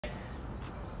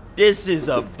This is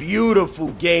a beautiful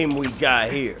game we got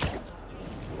here.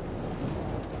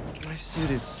 My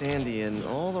suit is sandy in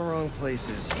all the wrong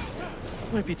places.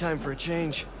 Might be time for a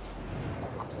change.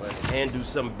 Let's handle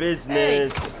some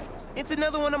business. Hey, it's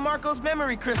another one of Marco's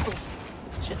memory crystals.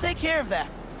 Should take care of that.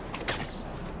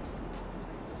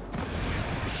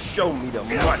 Show me the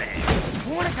money.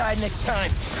 Warn a guy next time.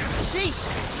 Sheesh.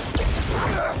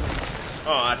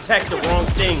 Oh, I attacked the wrong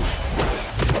thing.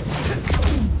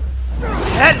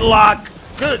 Headlock.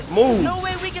 Good move. No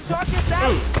way we can talk this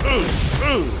out.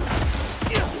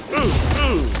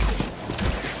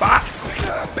 Bop.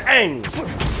 Bang.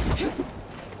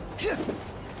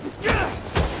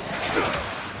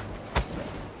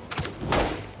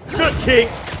 Good kick.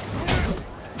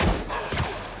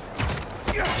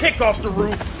 Kick off the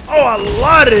roof. Oh, I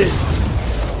love this.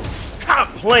 Stop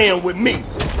playing with me.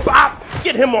 Bop.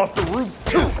 Get him off the roof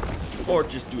too. Or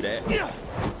just do that.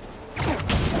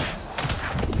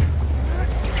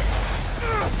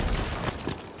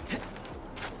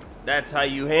 That's how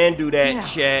you handle that, Yeah.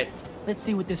 chat. Let's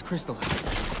see what this crystal is.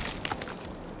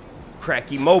 Crack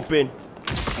him open.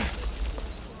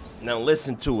 Now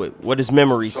listen to it. What is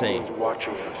memory saying? Someone's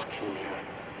watching us, Kimia.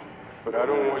 But I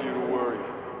don't want you to worry.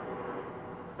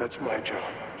 That's my job.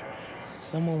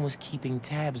 Someone was keeping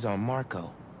tabs on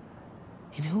Marco.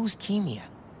 And who's Kimia?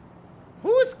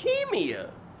 Who is Kimia?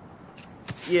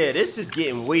 Yeah, this is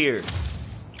getting weird.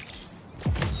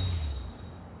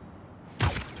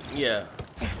 Yeah.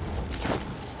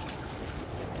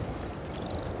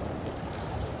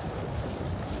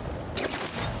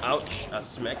 Ouch, I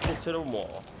smacked into the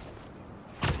wall.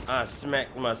 I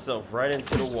smacked myself right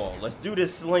into the wall. Let's do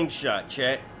this slingshot,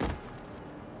 chat.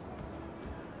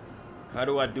 How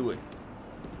do I do it?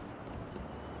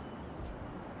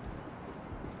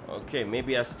 Okay,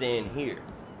 maybe I stand here.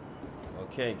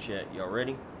 Okay, chat, y'all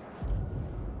ready?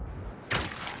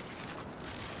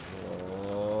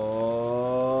 Oh,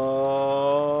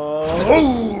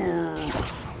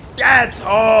 that's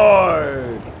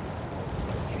hard.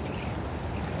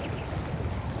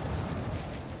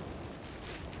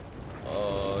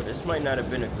 This might not have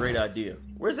been a great idea.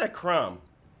 Where's that crumb?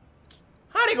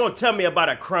 How they gonna tell me about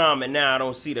a crumb and now I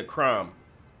don't see the crumb?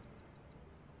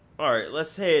 Alright,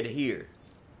 let's head here.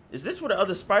 Is this where the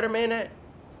other Spider-Man at?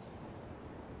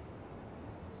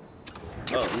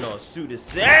 Oh no, suit is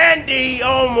sandy!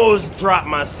 Almost dropped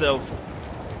myself.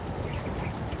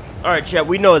 Alright, chat,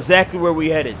 we know exactly where we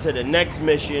headed. To the next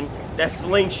mission. That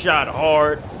slingshot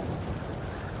hard.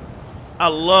 I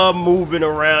love moving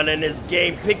around in this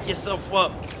game. Pick yourself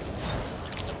up.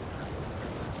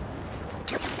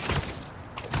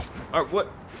 Alright,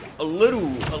 what? A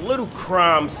little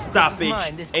crime stoppage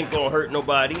ain't gonna hurt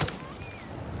nobody.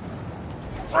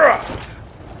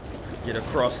 Get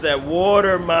across that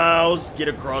water, Miles. Get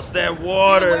across that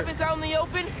water. Weapons out in the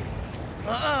open?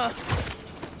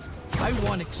 I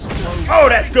want explosion. Oh,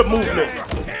 that's good movement.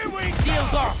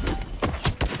 Deals off.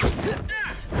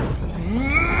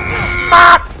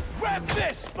 Mop! Grab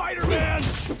this, Spider-Man!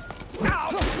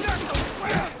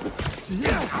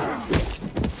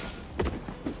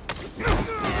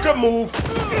 Good move.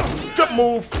 Good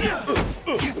move.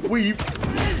 Weave.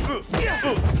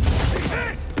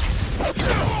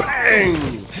 Bang!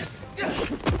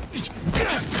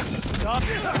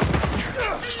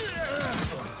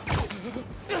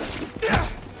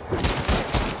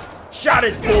 Shot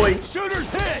it, boy. Shooter's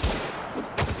hit!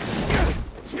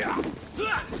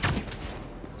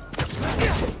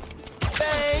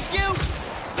 Thank you.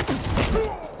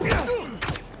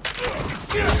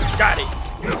 Got it.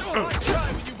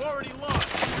 You've already lost.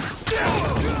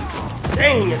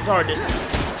 Dang, it's hard to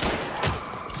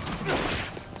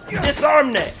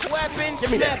disarm that. Weapon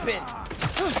Give me that. snapping.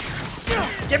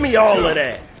 Give me all of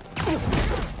that.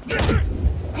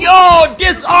 Yo,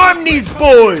 disarm these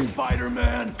boys.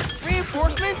 Spider-Man!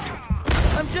 Reinforcements?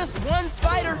 I'm just one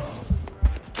spider.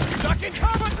 Stuck in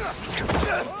cover!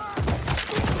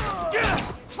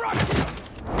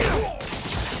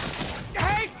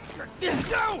 Hey!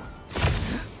 Go!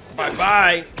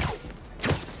 Bye-bye.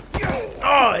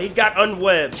 Oh, he got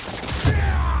unwebbed.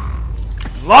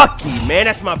 Lucky, man.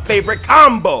 That's my favorite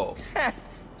combo.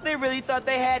 They really thought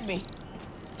they had me.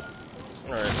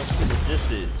 All right, let's see what this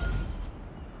is.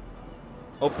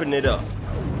 Open it up.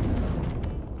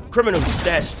 Criminal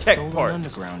stash tech Stolen parts.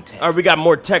 underground tech. All right, we got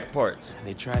more tech parts.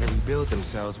 They try to rebuild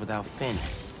themselves without Finn,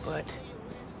 but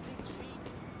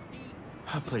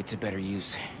I'll put it to better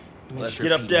use. Make Let's sure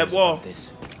get up Pete that knows wall. about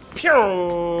this.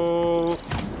 Pew!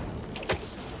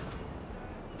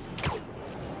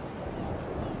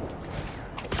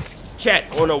 Chat,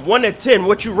 on a 1 to 10,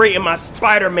 what you rating my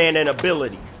Spider-Man and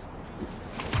abilities?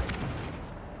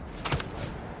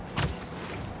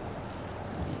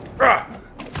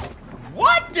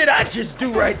 just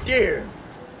do right there?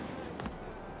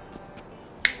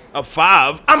 A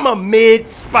 5? I'm a mid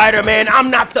Spider-Man. I'm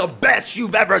not the best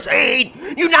you've ever seen.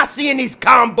 You not seeing these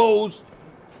combos?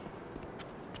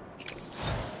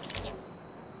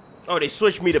 Oh, they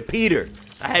switched me to Peter.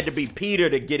 I had to be Peter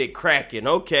to get it cracking.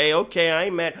 Okay, I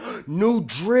ain't mad. New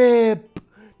drip.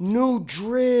 New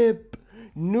drip.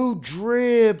 New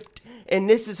drip. And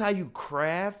this is how you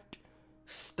craft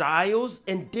styles.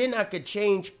 And then I could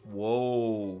change.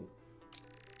 Whoa.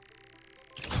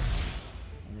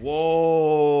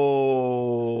 Whoa.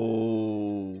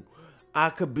 I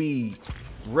could be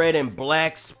red and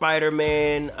black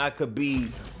Spider-Man. I could be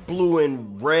blue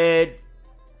and red,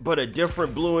 but a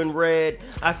different blue and red.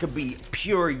 I could be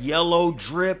pure yellow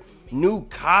drip. New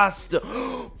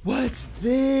costume. What's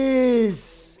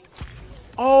this?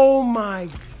 Oh my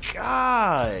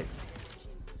God.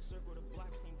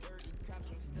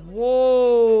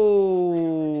 Whoa.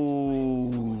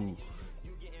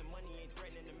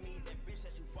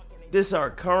 This is our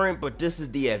current, but this is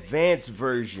the advanced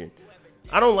version.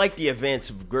 I don't like the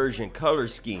advanced version color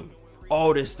scheme.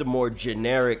 Oh, this is the more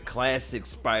generic classic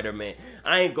Spider-Man.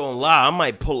 I ain't gonna lie, I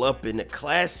might pull up in the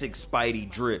classic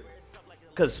Spidey drip.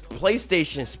 Cause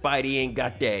PlayStation Spidey ain't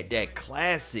got that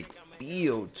classic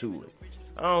feel to it.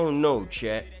 I don't know,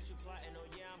 chat.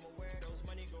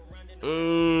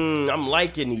 I'm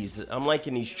liking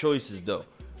these choices though.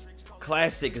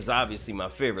 Classic is obviously my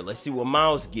favorite. Let's see what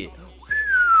Miles get.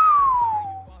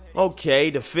 Okay,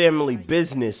 the family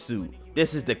business suit.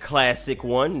 This is the classic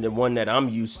one, the one that I'm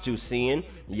used to seeing.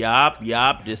 Yup.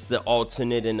 This is the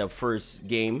alternate in the first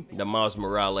game, the Miles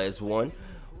Morales one.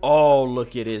 Oh,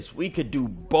 look at this. We could do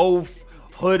both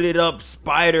hooded up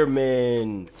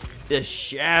Spider-Man. The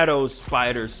Shadow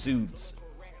Spider suits.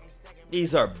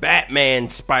 These are Batman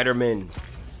Spider-Man.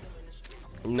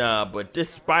 Nah, but this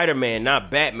Spider-Man, not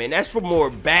Batman. That's for more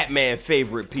Batman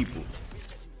favorite people.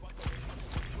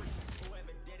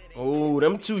 Oh,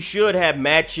 them two should have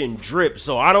matching drip,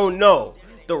 so I don't know.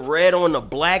 The red on the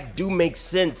black do make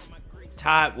sense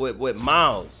tied with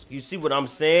Miles. You see what I'm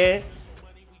saying?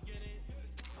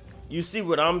 You see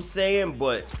what I'm saying?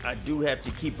 But I do have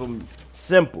to keep them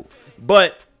simple.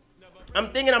 But I'm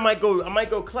thinking I might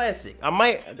go classic.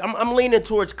 I'm leaning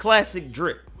towards classic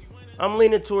drip. I'm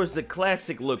leaning towards the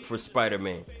classic look for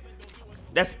Spider-Man.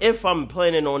 That's if I'm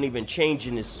planning on even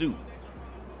changing his suit.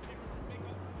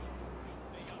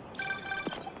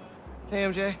 Hey,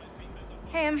 MJ.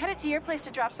 Hey, I'm headed to your place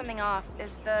to drop something off.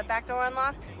 Is the back door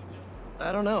unlocked?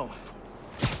 I don't know.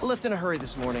 I left in a hurry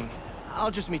this morning. I'll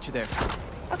just meet you there.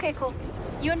 Okay, cool.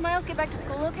 You and Miles get back to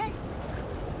school okay?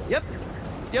 Yep.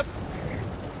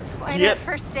 Quiet Yep.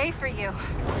 first day for you.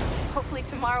 Hopefully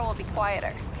tomorrow will be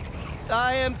quieter.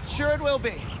 I am sure it will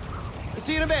be.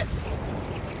 See you in a bit.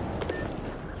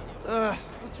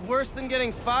 What's worse than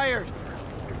getting fired?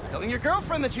 Telling your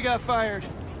girlfriend that you got fired.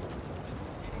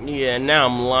 Yeah, now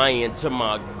I'm lying to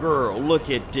my girl.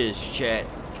 Look at this, chat.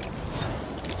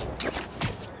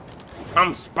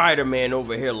 I'm Spider-Man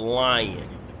over here lying.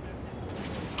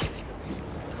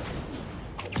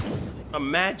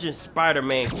 Imagine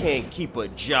Spider-Man can't keep a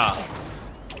job.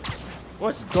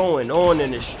 What's going on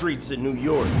in the streets of New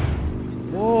York?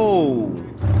 Whoa.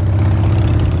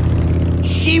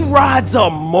 She rides a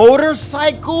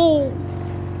motorcycle?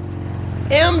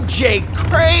 MJ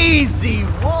crazy.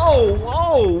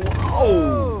 Whoa.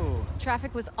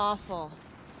 Traffic was awful.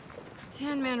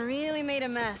 Tan Man really made a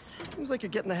mess. Seems like you're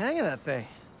getting the hang of that thing.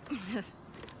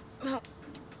 Well,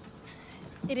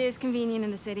 it is convenient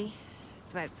in the city,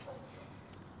 but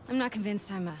I'm not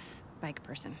convinced I'm a bike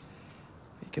person.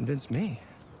 You convinced me.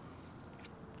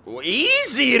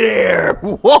 Easy there.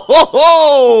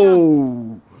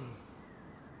 Whoa.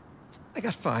 I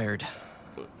got fired.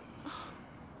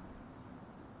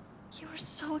 You were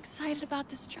so excited about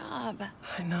this job.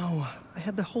 I know. I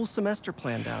had the whole semester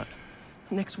planned out.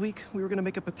 Next week, we were gonna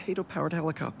make a potato-powered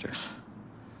helicopter.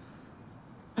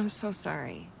 I'm so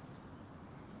sorry.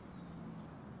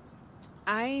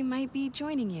 I might be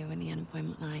joining you in the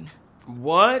unemployment line.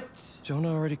 What?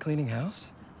 Jonah already cleaning house?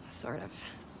 Sort of.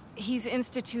 He's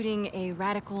instituting a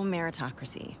radical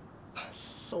meritocracy.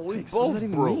 So we Thanks, what does both that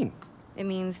even broke. mean? It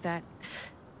means that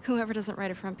whoever doesn't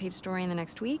write a front page story in the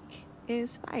next week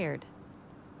is fired.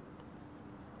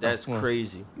 That's Well,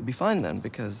 crazy. You'll be fine then,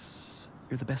 because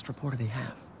you're the best reporter they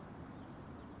have.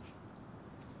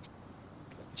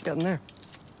 What you got in there?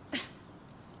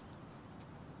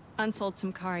 Unsold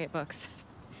Sicaria books.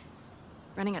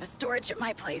 Running out of storage at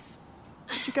my place.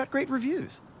 But you got great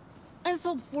reviews. I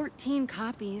sold 14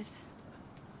 copies.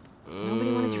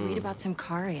 Nobody wanted to read about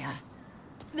Sicaria.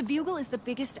 The Bugle is the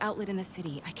biggest outlet in the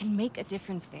city. I can make a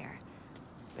difference there.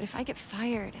 But if I get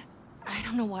fired, I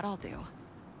don't know what I'll do.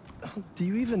 Do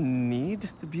you even need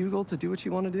the Bugle to do what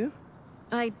you want to do?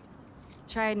 I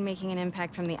tried making an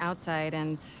impact from the outside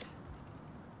and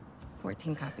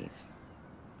 14 copies.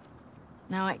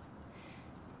 Now I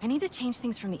need to change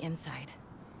things from the inside.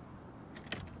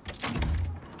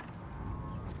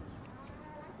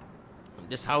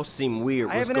 This house seemed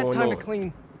weird. I What's haven't going had time on? to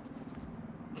clean.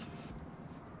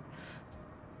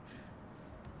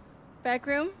 Back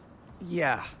room?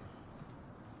 Yeah.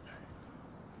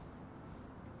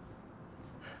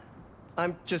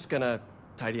 I'm just gonna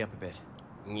tidy up a bit.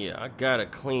 Yeah, I gotta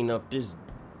clean up this.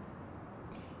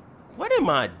 What am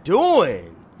I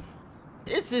doing?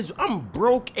 I'm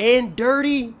broke and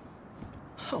dirty.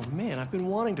 Oh man, I've been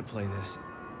wanting to play this.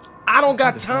 I don't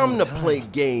got Just had to time find to the play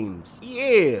time. games.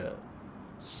 Yeah.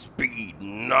 Speed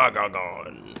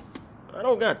Nagagon. I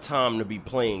don't got time to be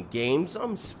playing games.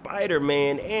 I'm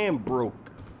Spider-Man and broke.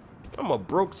 I'm a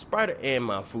broke spider and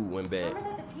my food went bad.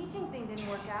 Remember that the teaching thing didn't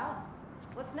work out?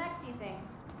 What's next, you think?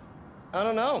 I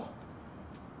don't know.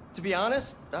 To be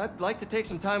honest, I'd like to take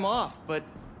some time off, but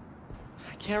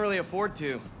I can't really afford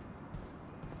to.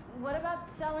 What about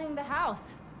selling the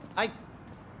house? I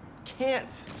can't.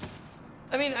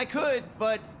 I mean, I could,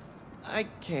 but I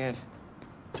can't.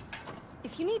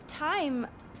 If you need time,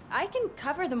 I can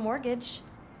cover the mortgage.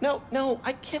 No,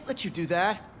 I can't let you do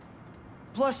that.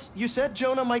 Plus, you said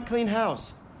Jonah might clean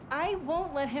house. I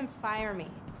won't let him fire me.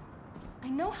 I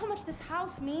know how much this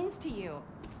house means to you.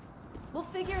 We'll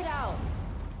figure it out.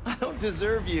 I don't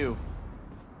deserve you.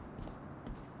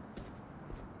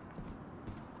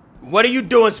 What are you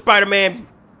doing, Spider-Man?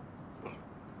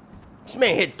 This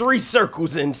man hit 3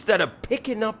 circles instead of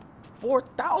picking up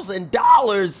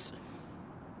 $4,000.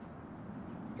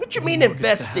 What you mean Mortgaged the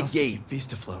house to investigate? keep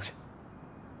Beast afloat.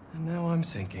 And now I'm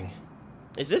sinking.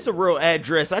 Is this a real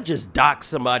address? I just doxed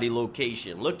somebody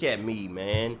location. Look at me,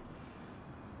 man.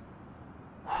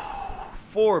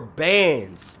 4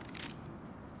 bands.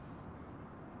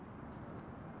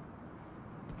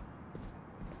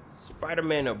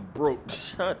 Spider-Man are broke.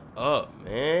 Shut up,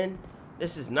 man.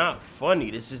 This is not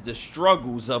funny. This is the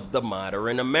struggles of the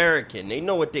modern American. They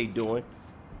know what they doing.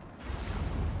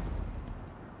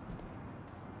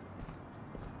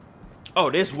 Oh,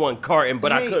 this one carton,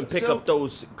 but I Hey, couldn't pick so, up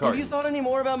those Have cartons. you thought any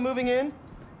more about moving in?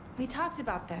 We talked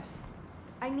about this.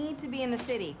 I need to be in the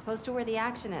city, close to where the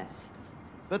action is.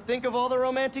 But think of all the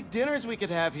romantic dinners we could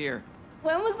have here.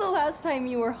 When was the last time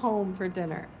you were home for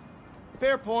dinner?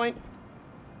 Fair point.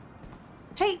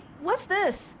 Hey, what's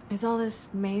this? Is all this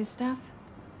maze stuff?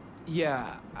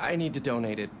 Yeah, I need to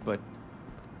donate it, but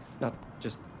not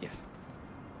just yet.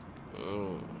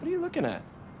 What are you looking at?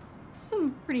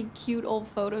 Some pretty cute old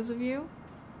photos of you.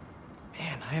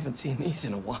 Man, I haven't seen these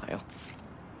in a while.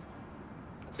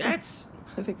 That's...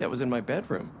 I think that was in my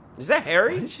bedroom. Is that Why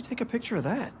Harry? did you take a picture of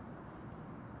that?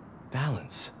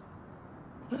 Balance.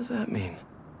 What does that mean?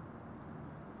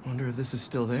 Wonder if this is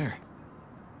still there.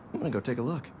 I'm gonna go take a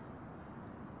look.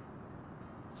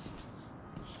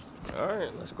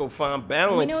 Alright, let's go find Let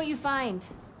balance. me know what you find.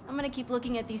 I'm gonna keep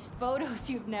looking at these photos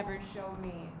you've never shown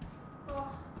me.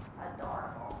 Oh,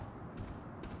 adorable.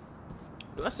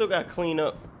 Do I still got to clean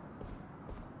up?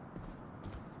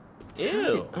 How Ew.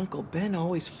 did Uncle Ben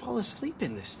always fall asleep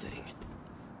in this thing?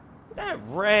 That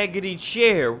raggedy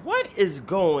chair. What is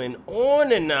going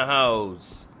on in the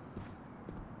house?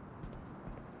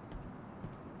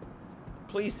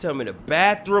 Please tell me the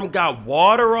bathroom got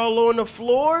water all on the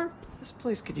floor? This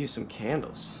place could use some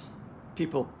candles.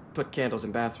 People put candles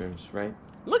in bathrooms, right?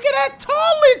 Look at that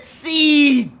toilet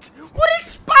seat! What is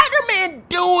Spider-Man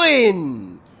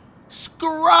doing?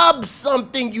 Scrub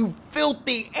something, you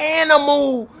filthy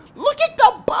animal! Look at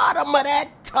the bottom of that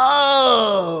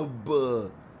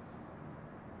tub!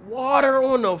 Water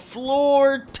on the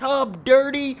floor, tub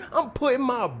dirty. I'm putting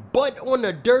my butt on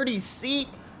a dirty seat.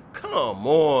 Come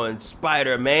on,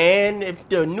 Spider-Man. If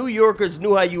the New Yorkers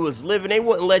knew how you was living, they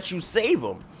wouldn't let you save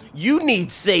them. You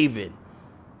need saving.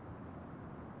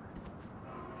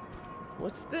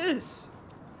 What's this?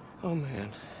 Oh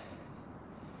man.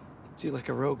 Hits you like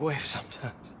a rogue wave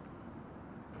sometimes.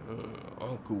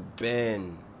 Uncle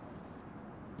Ben.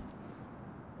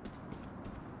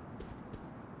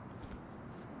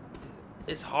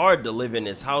 It's hard to live in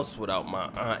this house without my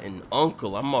aunt and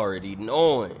uncle. I'm already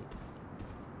knowing.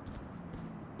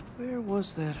 Where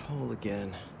was that hole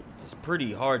again? It's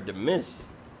pretty hard to miss.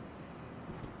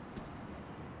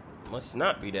 Must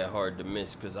not be that hard to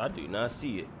miss because I do not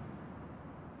see it.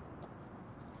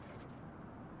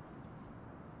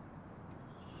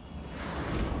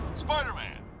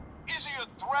 Spider-Man, is he a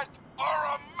threat or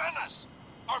a menace?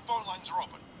 Our phone lines are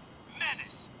open.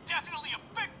 Menace. Definitely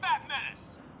a big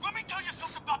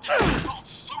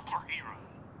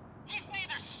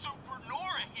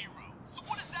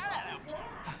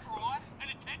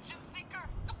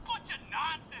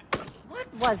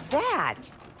was that?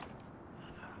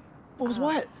 What was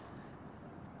what?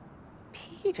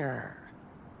 Peter.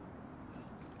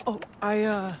 Oh,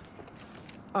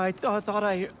 I thought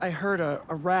I heard a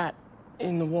rat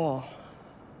in the wall.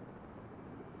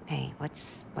 Hey,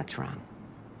 what's wrong?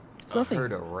 It's nothing. I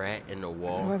heard a rat in the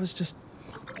wall. I was just...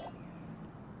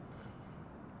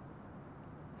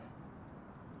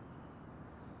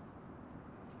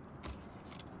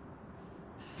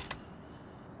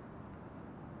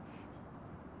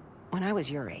 When I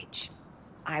was your age,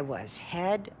 I was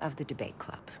head of the debate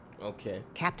club, Okay.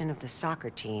 captain of the soccer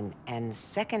team, and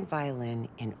second violin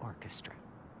in orchestra.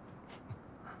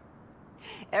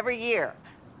 Every year,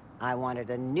 I wanted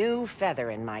a new feather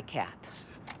in my cap.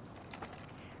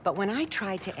 But when I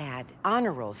tried to add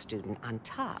honor roll student on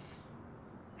top,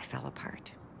 I fell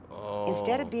apart. Oh.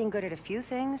 Instead of being good at a few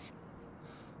things,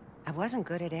 I wasn't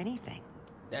good at anything.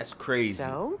 That's crazy.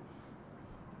 So,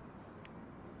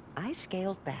 I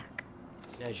scaled back.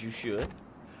 As you should.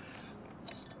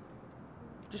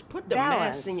 Just put the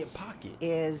mask in your Balance pocket.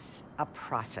 is a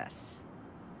process,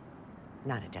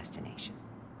 not a destination.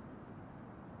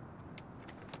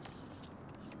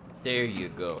 There you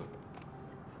go.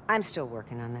 I'm still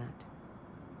working on that.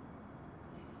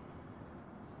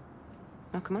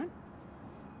 Oh, come on.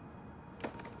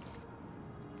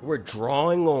 We're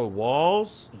drawing on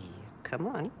walls? Yeah, come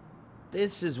on.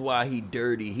 This is why he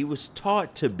dirty. He was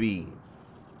taught to be.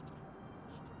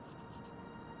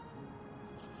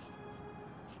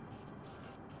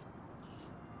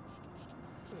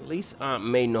 At least Aunt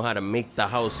May know how to make the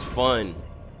house fun.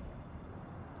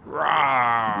 You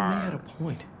Rawr. may had a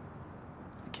point.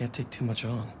 I can't take too much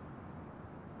on.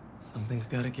 Something's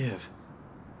gotta give.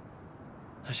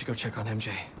 I should go check on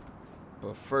MJ.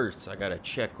 But first, I gotta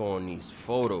check on these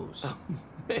photos.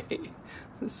 Hey,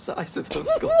 the size of those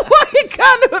What glasses.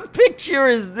 kind of a picture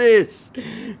is this?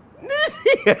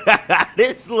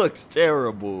 This looks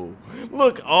terrible.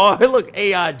 Look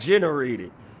AI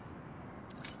generated.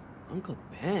 Uncle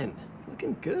Ben,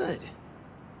 looking good.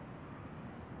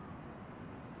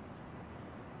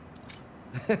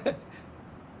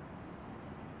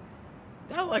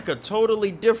 That like a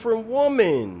totally different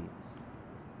woman.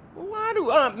 Why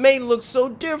do Aunt May look so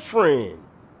different?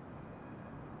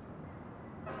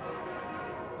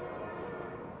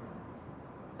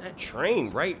 That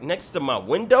train right next to my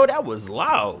window, that was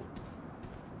loud.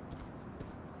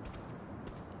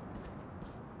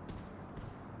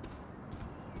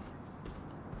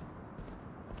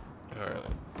 All right.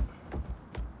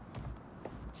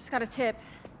 Just got a tip.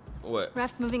 What?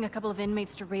 Raph's moving a couple of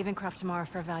inmates to Ravencroft tomorrow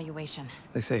for evaluation.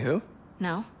 They say who?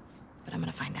 No, but I'm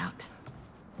gonna find out.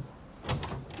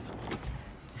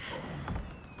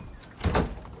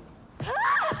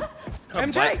 Her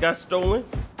MJ! bike got stolen?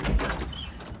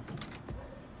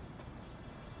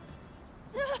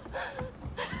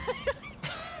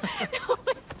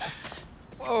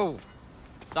 Whoa.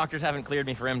 Doctors haven't cleared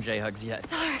me for MJ hugs yet.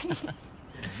 Sorry.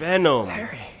 Venom.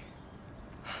 Harry.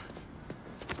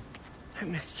 I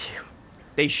missed you.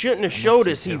 They shouldn't have showed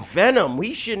you us he too. Venom.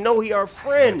 We should know he our What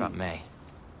friend. about May?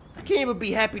 I can't even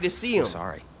be happy to see him. I'm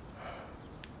sorry.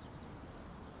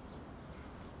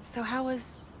 So how was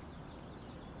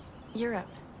Europe?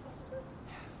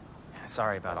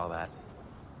 Sorry about all that.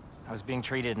 I was being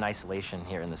treated in isolation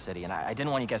here in the city, and I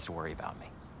didn't want you guys to worry about me.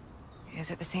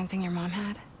 Is it the same thing your mom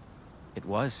had? It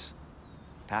was.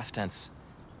 Past tense.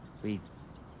 We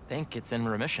think it's in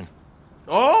remission.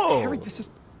 Oh. Harry, this is...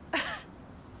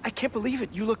 I can't believe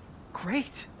it. You look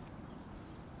great.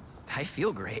 I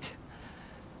feel great.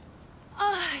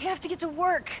 I have to get to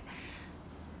work.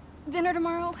 Dinner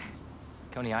tomorrow?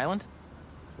 Coney Island?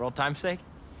 For old time's sake?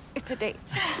 It's a date.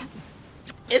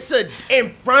 It's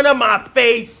in front of my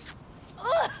face.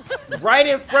 Right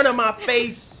in front of my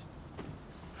face.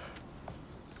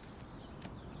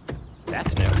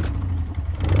 That's new.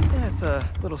 Yeah, it's a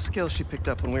little skill she picked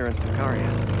up when we were in Sicaria.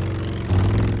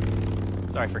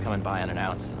 Sorry for coming by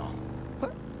unannounced and all.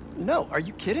 What? No, are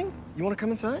you kidding? You want to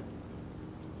come inside?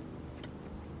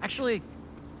 Actually,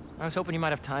 I was hoping you might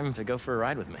have time to go for a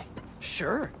ride with me.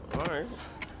 Sure. All right.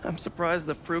 I'm surprised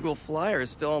the frugal flyer is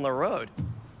still on the road.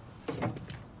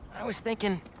 I was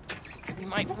thinking we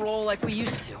might roll like we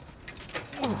used to.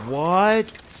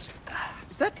 What?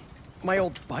 Is that my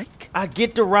old bike? I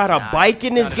get to ride a Nah, bike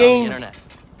in this found it on the game? internet.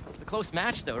 It's a close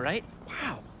match though, right?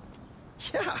 Wow.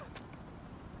 Yeah.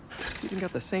 It's even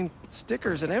got the same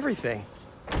stickers and everything.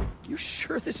 You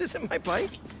sure this isn't my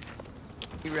bike?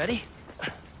 You ready?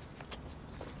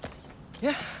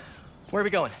 Yeah. Where are we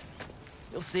going?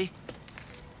 You'll see.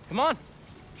 Come on.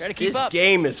 Try to keep This up.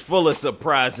 game is full of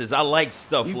surprises. I like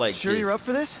stuff You like sure this. you're up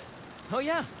for this? Oh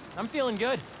yeah, I'm feeling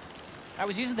good. I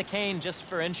was using the cane just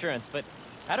for insurance, but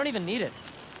I don't even need it.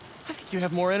 I think you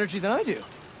have more energy than I do.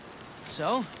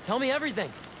 So, tell me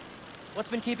everything. What's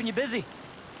been keeping you busy?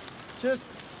 Just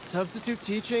substitute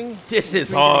teaching. This is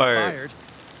between getting hard. fired.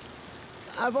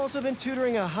 I've also been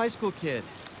tutoring a high school kid.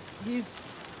 He's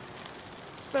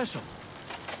special.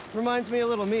 Reminds me a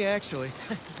little of me, actually.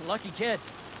 Lucky kid.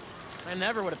 I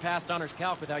never would have passed honors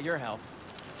calc without your help.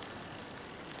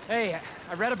 Hey,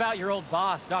 I read about your old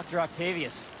boss, Dr.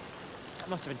 Octavius. That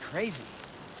must have been crazy.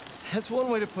 That's one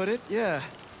way to put it, yeah.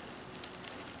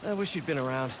 I wish you'd been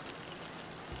around.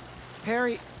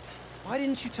 Harry, why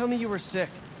didn't you tell me you were sick?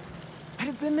 I'd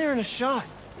have been there in a shot.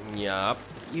 Yup.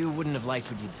 You wouldn't have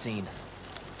liked what you'd seen.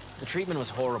 The treatment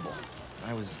was horrible.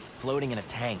 I was floating in a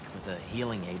tank with a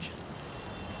healing agent.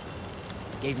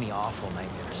 It gave me awful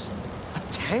nightmares. A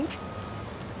tank?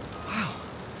 Wow.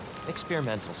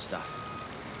 Experimental stuff.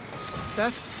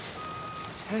 That's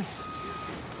intense.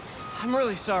 I'm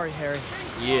really sorry, Harry.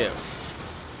 Yeah.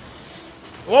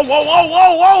 Whoa, whoa, whoa,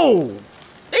 whoa, whoa!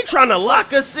 They trying to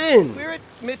lock us in. We're at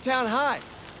Midtown High.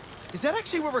 Is that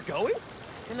actually where we're going?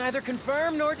 Can neither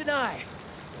confirm nor deny.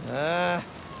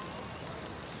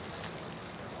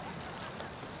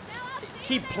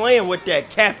 Keep playing with that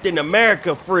Captain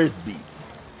America frisbee.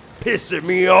 Pissing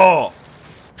me off.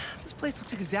 This place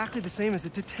looks exactly the same as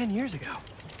it did 10 years ago.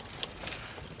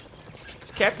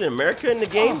 Is Captain America in the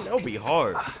game? That would be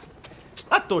hard.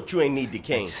 I thought you ain't need the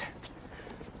cane.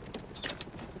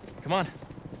 Come on.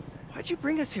 Why'd you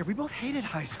bring us here? We both hated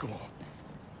high school.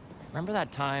 Remember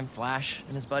that time Flash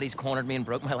and his buddies cornered me and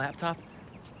broke my laptop?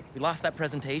 We lost that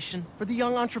presentation, For the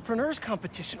Young Entrepreneurs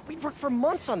Competition. We'd worked for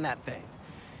months on that thing.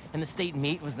 and the state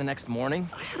meet was the next morning,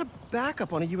 I had a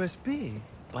backup on a USB.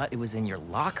 but it was in your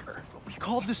locker. We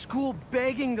called the school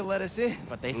begging to let us in.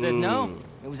 But they said no.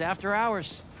 It was after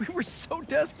hours. We were so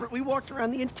desperate, we walked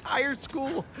around the entire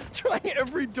school, trying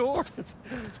every door.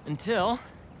 Until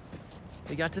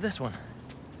we got to this one.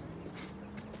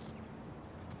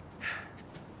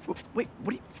 Wait,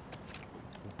 what are you...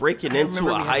 Breaking I into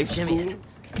remember a we had high a Jimmy. school?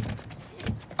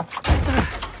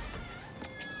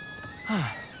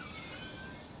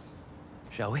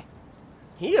 Shall we?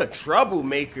 He a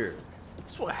troublemaker.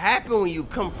 That's what happened when you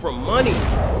come from money.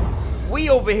 We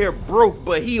over here broke,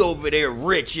 but he over there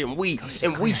rich, and we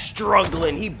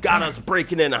struggling. He got us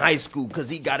breaking into high school because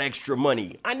he got extra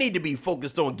money. I need to be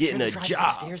focused on getting a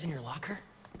job. Upstairs in your locker?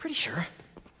 Pretty sure.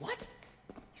 What?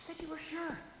 You said you were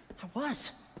sure. I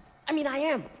was. I mean, I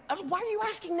am. Why are you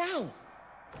asking now?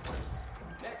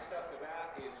 Next up to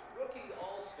bat is rookie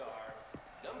all-star,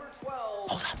 number 12,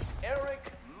 Hold up.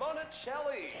 Eric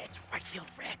Monticelli. It's right field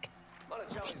Rick.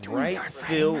 Monticelli's doing Right here,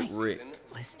 field Rick.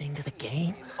 Listening to the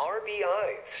game?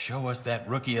 RBIs. Show us that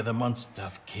Rookie of the Month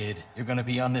stuff, kid. You're gonna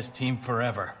be on this team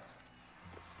forever.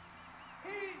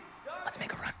 Let's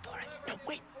make a run for it. No,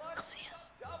 wait. He'll see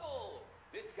us. Double.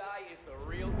 This guy is the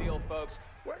real deal, folks.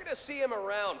 We're gonna see him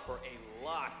around for a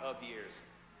lot of years.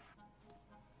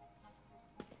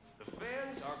 The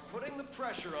fans are putting the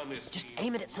pressure on this Just team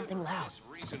aim it at something loud. this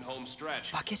recent home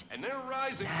stretch. Bucket? And they're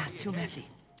rising. Nah, to the too occasion. messy.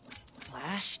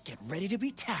 Flash, get ready to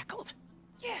be tackled.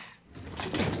 Yeah.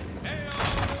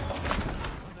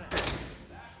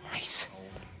 Nice.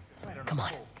 Come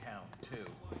on.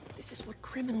 This is what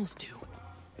criminals do.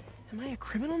 Am I a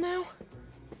criminal now?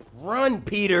 Run,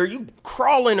 Peter. You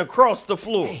crawling across the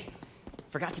floor. Hey,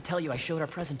 forgot to tell you I showed our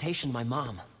presentation to my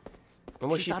mom. And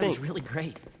what she she thought think? it was really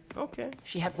great. Okay.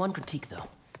 She had one critique, though.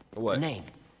 What? The name.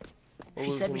 What She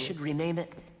was said the we name? should rename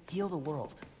it Heal the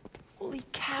World. Holy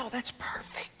cow, that's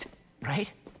perfect.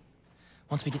 Right?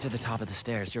 Once we get to the top of the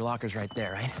stairs, your locker's right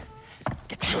there, right?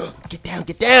 Get down. Get down.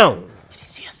 Get down. Did he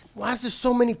see us? Why is there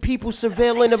so many people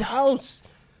surveilling the house?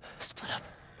 Split up.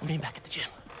 We'll meet back at the gym.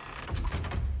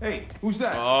 Hey, who's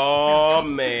that? Oh,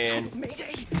 man.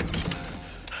 Mayday.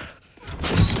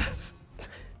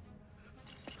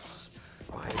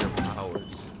 Spider powers.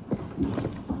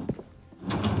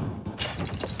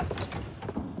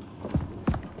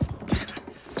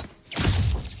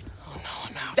 Oh no,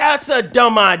 I'm out. That's a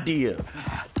dumb idea.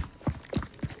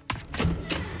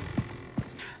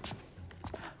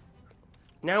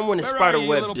 Now when the Where are spider you,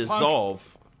 web little punk?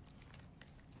 dissolve.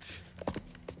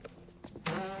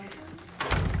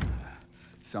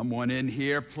 Someone in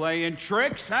here playing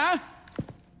tricks, huh?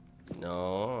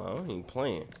 No, I ain't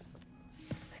playing.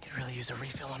 I could really use a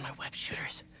refill on my web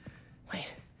shooters.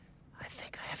 Wait, I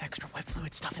think I have extra web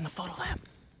fluid stuff in the photo lab.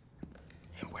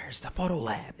 And where's the photo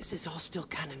lab? This is all still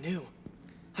kind of new.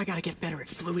 I gotta get better at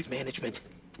fluid management.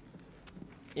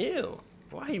 Ew.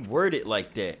 Why he word it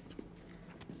like that?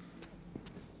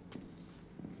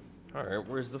 Alright,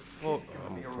 where's the photo?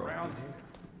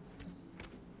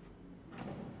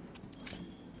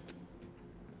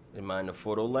 Am I in the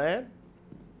photo lab?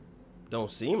 Don't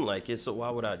seem like it, so why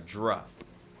would I drop?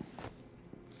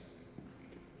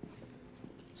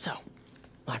 So,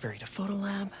 library to photo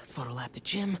lab to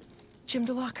gym, gym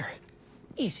to locker.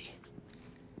 Easy.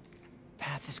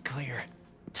 Path is clear.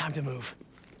 Time to move.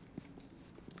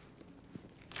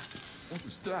 What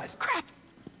was that? Crap!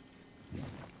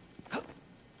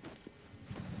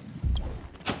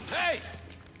 Hey!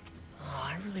 Oh,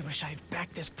 I really wish I had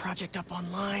backed this project up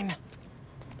online.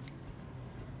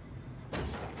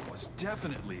 Was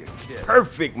definitely a kid.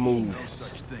 Perfect move. No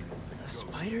such thing as the A ghost.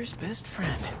 spider's best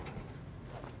friend.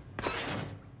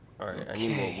 Alright, I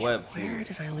need more web Where fluid.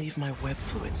 did I leave my web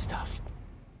fluid stuff?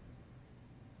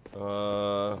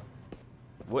 Wouldn't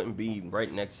be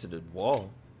right next to the wall.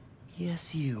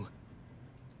 Yes, you.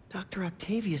 Dr.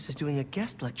 Octavius is doing a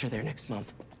guest lecture there next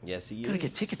month. Yes, he Gotta is.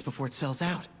 get tickets before it sells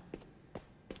out.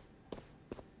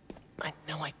 I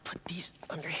know I put these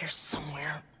under here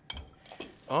somewhere.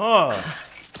 Oh,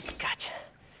 Gotcha.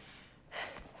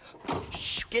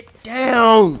 shh, get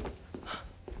down.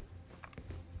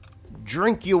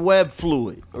 Drink your web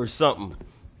fluid or something.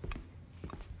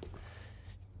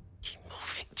 Keep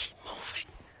moving, keep moving.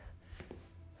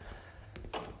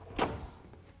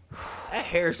 That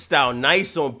hairstyle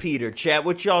nice on Peter, chat.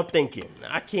 What y'all thinking?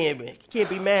 I can't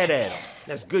be mad at him.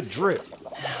 That's good drip.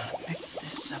 Mix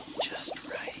this up just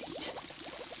right.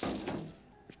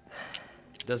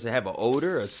 Does it have an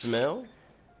odor, a smell?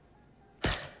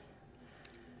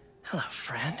 Hello,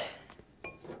 friend.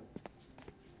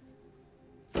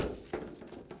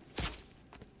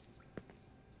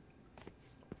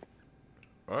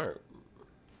 All right.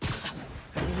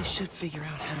 I really should figure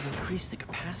out how to increase the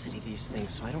capacity of these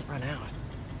things so I don't run out.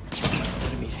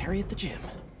 Gotta meet Harry at the gym.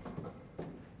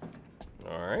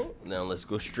 All right. Now let's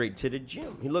go straight to the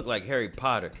gym. He looked like Harry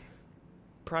Potter.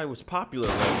 Probably was popular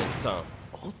around this time.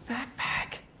 Old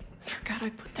backpack. Forgot I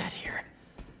put that here.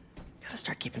 Gotta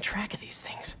start keeping track of these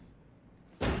things.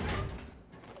 I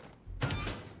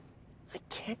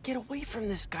can't get away from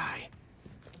this guy.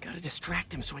 Gotta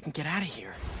distract him so I can get out of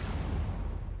here.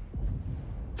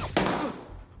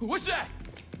 What's that?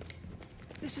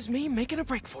 This is me making a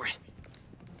break for it.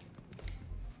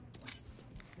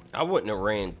 I wouldn't have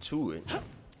ran to it.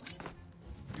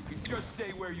 You can just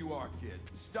stay where you are, kid.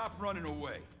 Stop running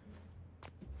away.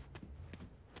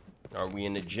 Are we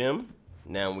in the gym?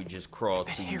 Now we just crawl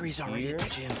Bet through Harry's already here. at the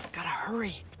gym. Gotta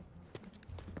hurry.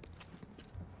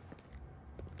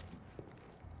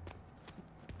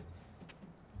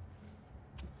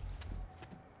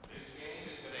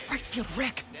 Right field,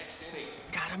 Rick.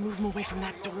 Gotta move him away from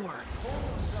that door.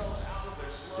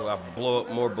 Do I blow up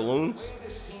more balloons?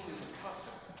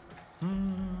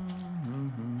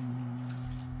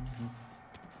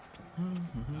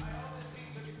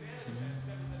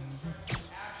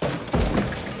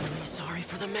 Really sorry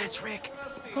for the mess, Rick.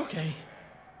 Okay.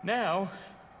 Now,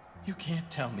 you can't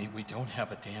tell me we don't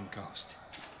have a damn ghost.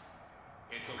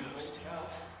 Ghost.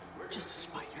 Just a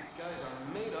spider.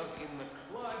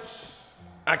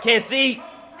 I can't see.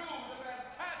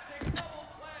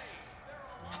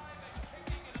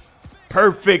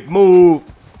 Perfect move.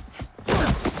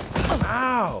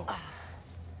 Ow.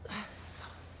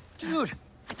 Dude,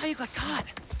 how you got caught?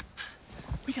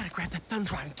 We gotta grab that thumb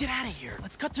drive and get out of here.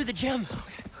 Let's cut through the gym.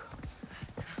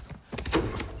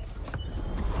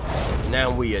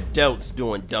 Now we adults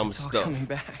doing dumb It's all stuff. coming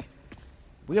back.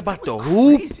 We about to That was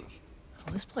hoop. crazy.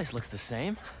 Well, this place looks the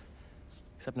same,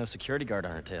 except no security guard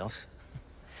on our tails.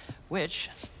 Which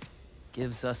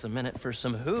gives us a minute for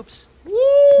some hoops. Woo!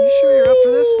 You sure you're up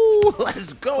for this?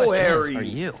 Let's go, Question is, Harry. are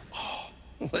you?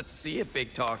 Let's see it,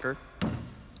 big talker.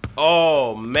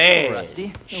 Oh man, Rusty,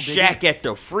 no Shaq at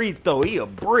the free throw. He a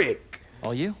brick.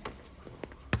 All you?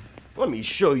 Let me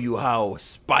show you how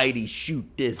Spidey shoot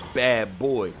this bad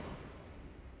boy.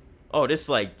 Oh, this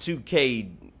like 2K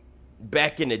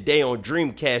back in the day on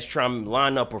Dreamcast trying to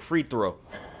line up a free throw.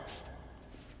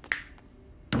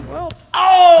 Well,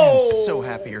 Oh! I'm so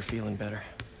happy you're feeling better.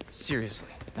 Seriously.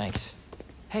 thanks.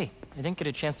 Hey, I didn't get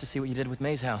a chance to see what you did with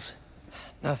May's house.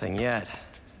 Nothing yet.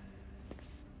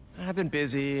 I've been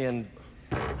busy and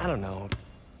I don't know.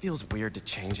 Feels weird to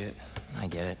change it. I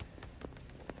get it.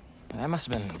 That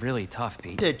must have been really tough,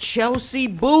 Pete. The Chelsea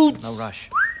boots. No rush.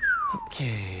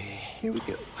 Okay, here we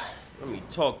go. Let me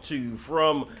talk to you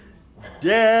from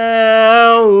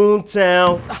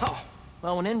downtown. Oh,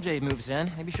 Well, when MJ moves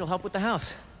in, maybe she'll help with the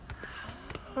house.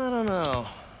 I don't know.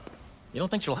 You don't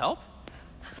think she'll help?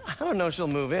 I don't know if she'll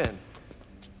move in.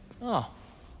 Oh.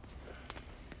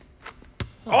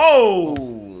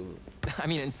 Oh! I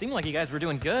mean, it seemed like you guys were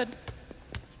doing good.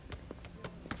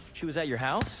 She was at your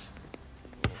house?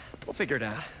 We'll figure it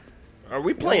out. Are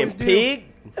we You playing always do. pig?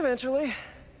 Eventually.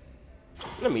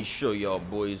 Let me show y'all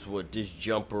boys what this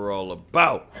jumper all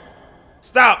about.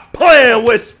 Stop playing,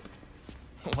 Wisp!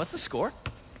 What's the score?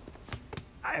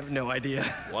 I have no idea.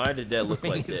 Why did that look Me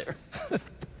like neither. that?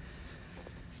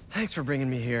 Thanks for bringing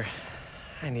me here.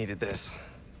 I needed this.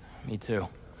 Me too.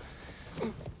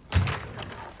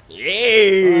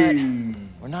 Yay!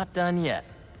 We're not done yet.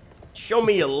 Show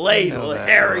me your ladle, that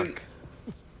Harry. look.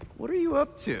 What are you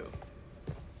up to?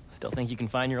 Still think you can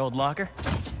find your old locker?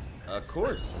 Of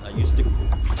course. I used to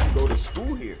go to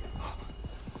school here.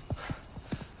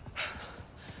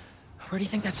 Where do you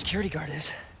think that security guard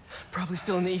is? Probably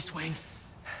still in the East Wing.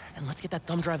 Then let's get that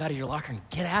thumb drive out of your locker and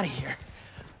get out of here.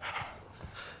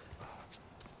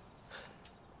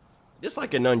 It's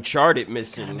like an Uncharted Gotta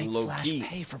mission, make low Flash key.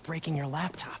 pay for breaking your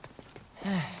laptop.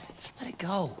 Just let it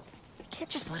go. You can't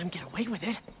just let him get away with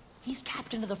it. He's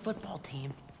captain of the football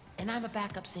team, and I'm a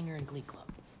backup singer in Glee Club.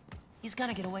 He's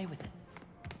gonna get away with it.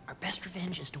 Our best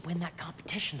revenge is to win that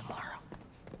competition tomorrow.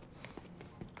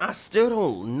 I still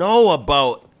don't know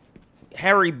about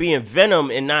Harry being Venom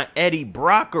and not Eddie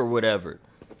Brock or whatever.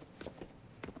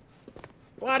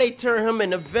 Why they turn him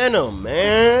into Venom,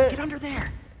 man? Get under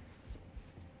there.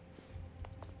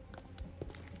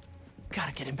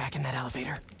 Gotta get him back in that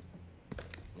elevator.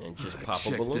 And just pop a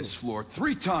Checked balloon. this floor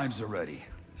 3 times already.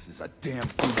 This is a damn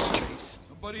goose chase.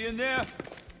 Somebody in there?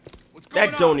 What's going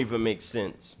on? That don't even make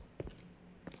sense.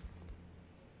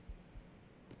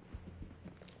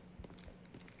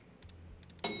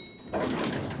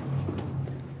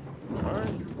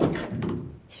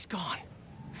 He's gone.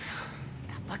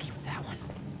 Got lucky with that one.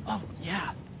 Oh,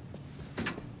 yeah.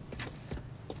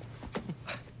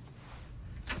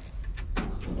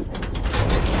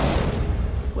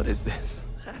 What is this?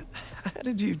 How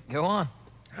did you... Go on.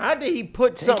 How did he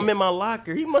put something in my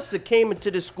locker? He must have came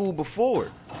into the school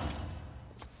before.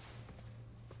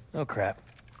 Oh, crap.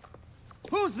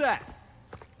 Who's that?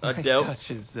 Nice Adele.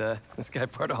 touch. Is this guy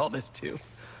part of all this too?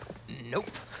 Nope.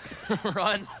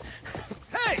 Run.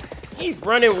 Hey! He's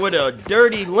running with a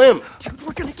dirty limp. Dude,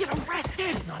 we're gonna get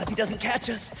arrested! Not if he doesn't catch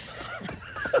us.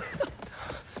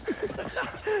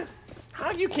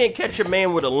 How you can't catch a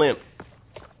man with a limp?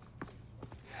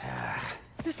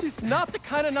 This is not the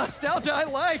kind of nostalgia I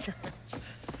like!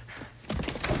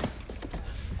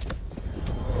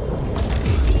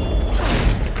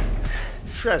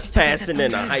 Trespassing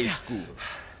in a high school.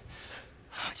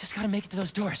 Just gotta make it to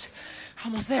those doors.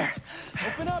 Almost there.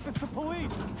 Open up, it's the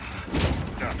police.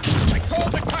 I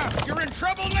called the cops. You're in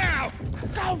trouble now.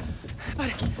 Go!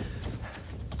 But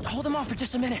hold them off for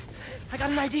just a minute. I got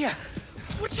an idea.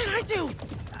 What should I do?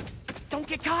 Don't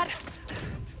get caught.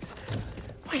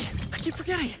 Wait, I keep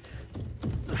forgetting.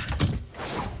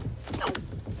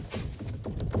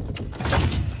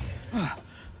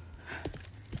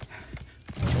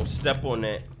 Don't step on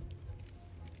that.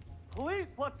 Police,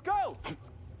 let's go.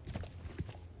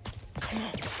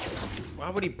 Why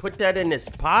would he put that in his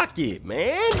pocket,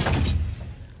 man?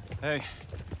 Hey,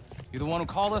 you the one who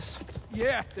called us?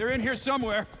 Yeah, they're in here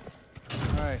somewhere.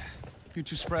 All right, you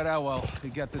two spread out while they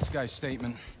get this guy's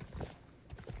statement.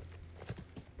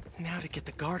 Now to get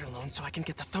the guard alone so I can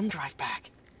get the thumb drive back.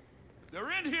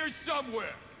 They're in here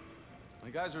somewhere.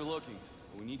 My guys are looking,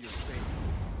 but we need your statement.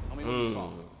 Tell me what you saw.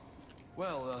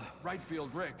 Well, right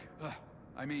field Rick,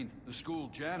 I mean, the school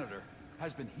janitor,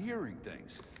 has been hearing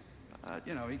things.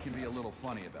 You know, he can be a little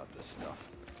funny about this stuff.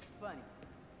 Funny.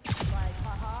 Like,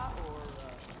 haha, or,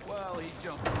 Well, he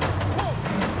jumped.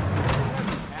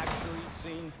 Actually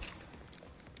seen?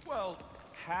 Well,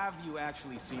 Have you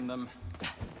actually seen them?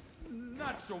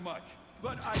 not so much,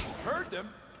 but I heard them.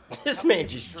 This man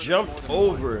just jumped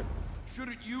over.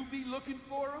 Shouldn't you be looking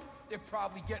for them? They're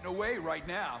probably getting away right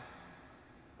now.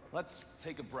 Let's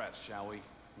take a breath, shall we?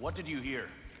 What did you hear?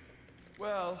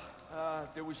 Well,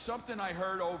 there was something I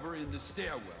heard over in the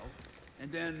stairwell,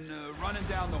 and then running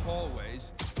down the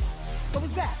hallways. what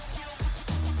was that?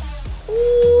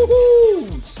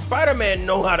 Ooh, Spider-Man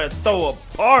know how to throw a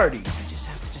party. I just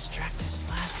have to distract this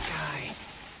last guy.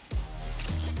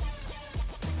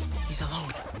 He's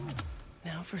alone.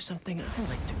 Now for something I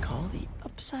like to call the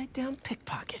upside-down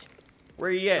pickpocket.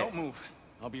 Where you at? Don't move.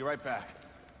 I'll be right back.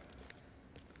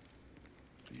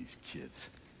 These kids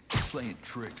playing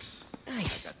tricks.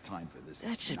 Nice. Got time for this.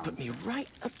 That should put me right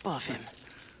above him.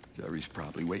 Jerry's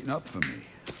probably waiting up for me.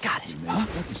 Got it. Huh?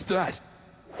 What was that?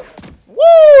 Woo,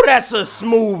 that's a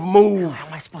smooth move. How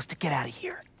am I supposed to get out of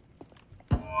here?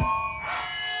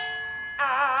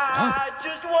 I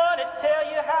just want to tell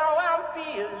you how I'm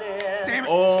feeling. Damn it.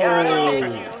 Oh,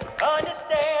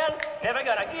 Understand? Never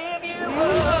gonna give you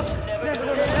up. Never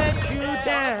gonna let you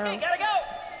down. Hey, gotta go.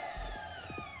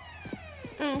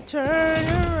 Turn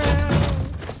around.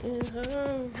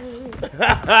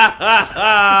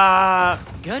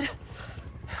 Good?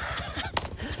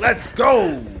 Let's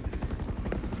go.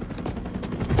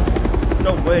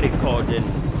 No way they called in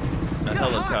a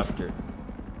helicopter.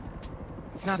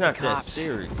 It's not that the cops.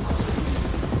 serious.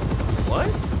 What?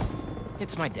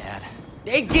 It's my dad.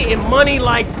 They getting money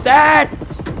like that?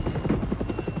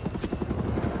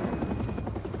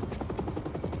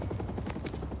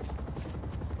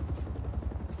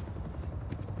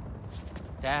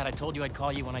 Dad, I told you I'd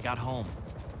call you when I got home.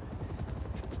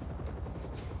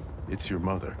 It's your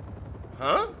mother.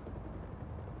 Huh?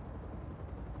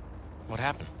 What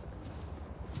happened?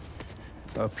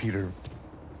 Peter,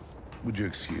 would you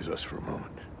excuse us for a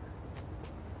moment?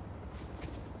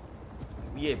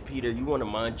 Yeah, Peter, you want to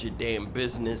mind your damn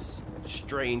business?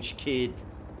 Strange kid.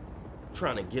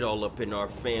 Trying to get all up in our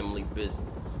family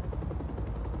business.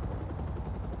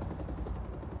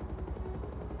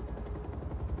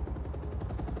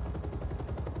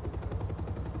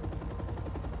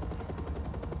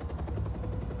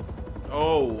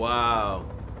 Oh, wow.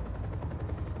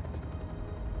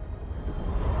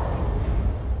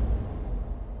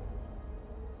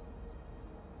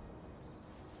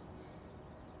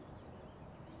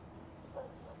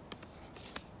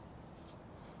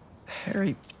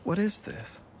 Harry, what is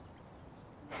this?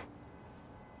 You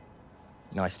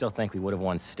know, I still think we would have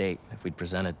won state if we'd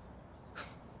presented.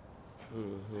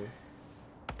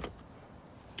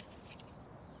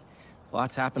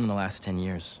 Lots happened in the last 10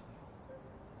 years.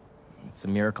 It's a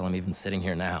miracle I'm even sitting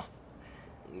here now.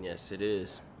 Yes, it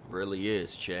is. Really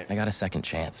is, Chet. I got a second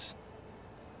chance.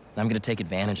 And I'm gonna take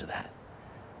advantage of that.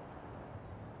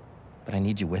 But I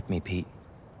need you with me, Pete.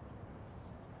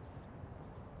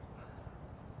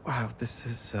 Wow, this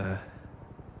is, a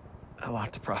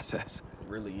lot to process. It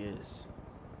really is.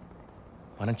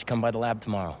 Why don't you come by the lab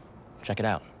tomorrow? Check it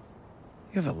out.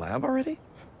 You have a lab already?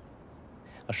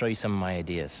 I'll show you some of my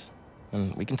ideas.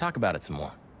 And we can talk about it some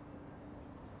more.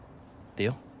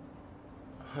 Deal?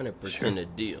 100% a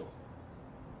deal.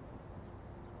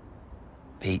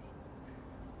 Pete,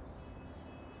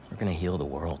 we're gonna heal the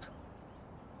world.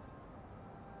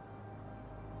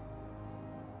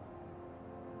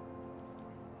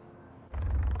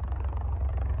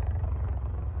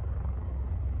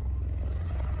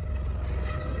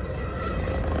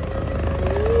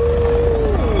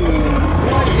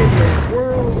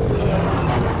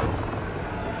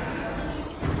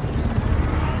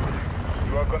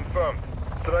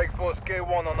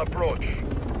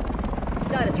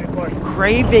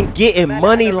 Craven getting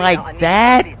money like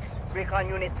that?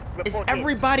 Is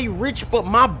everybody rich but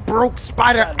my broke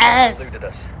spider ass?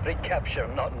 Recapture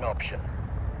not an option.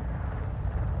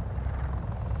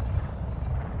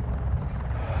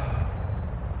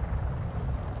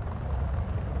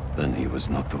 Then he was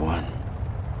not the one.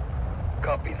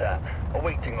 Copy that.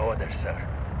 Awaiting orders, sir.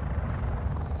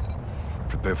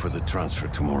 Prepare for the transfer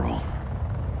tomorrow.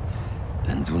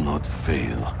 And do not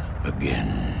fail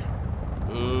again.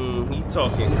 He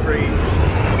talking crazy.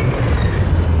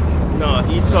 Nah,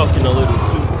 he talking a little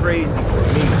too crazy for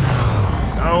me.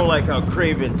 I don't like how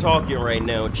Craven talking right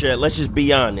now, Chet. Let's just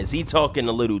be honest. He talking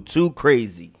a little too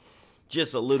crazy.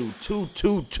 Just a little too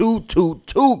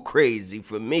crazy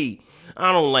for me.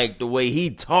 I don't like the way he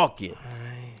talking.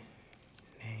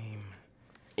 My name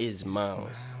is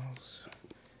Miles.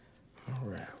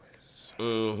 Morales.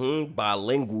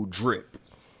 Bilingual drip.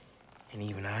 And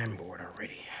even I'm bored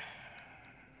already.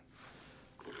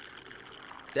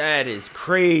 That is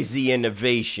crazy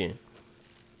innovation.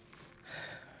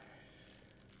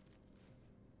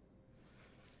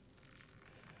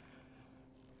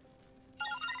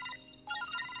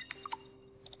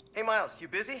 Hey, Miles, you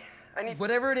busy? I need...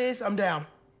 Whatever it is, I'm down.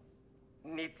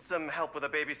 Need some help with a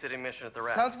babysitting mission at the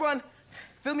Rat. Sounds fun.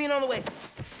 Fill me in on the way.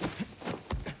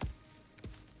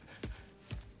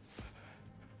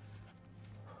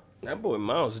 That boy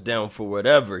Miles down for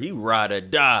whatever. He ride or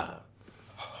die.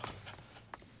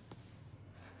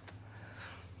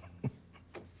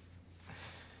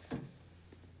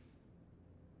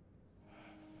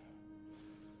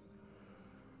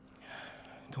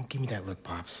 Don't give me that look,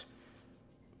 Pops.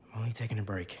 I'm only taking a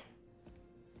break.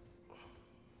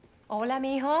 Hola,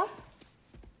 mijo.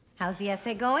 How's the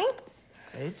essay going?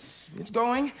 It's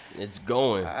going. It's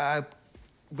going. I'm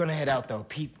gonna head out, though.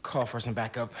 Pete called for some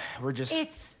backup. We're just...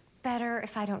 It's better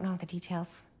if I don't know the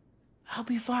details. I'll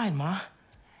be fine, Ma.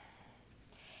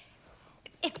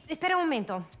 Espera un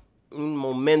momento. Un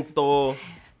momento.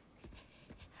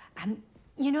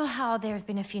 You know how there have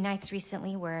been a few nights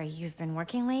recently where you've been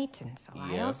working late, and so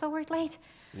I also worked late?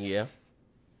 Yeah.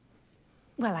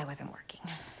 Well, I wasn't working.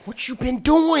 What you been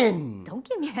doing? Don't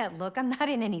give me that look. I'm not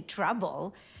in any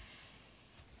trouble.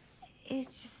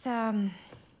 It's just,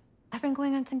 I've been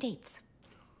going on some dates.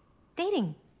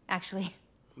 Dating, actually.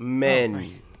 Men. Oh,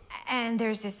 right. And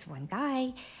there's this one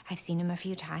guy. I've seen him a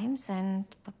few times, and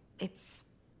it's...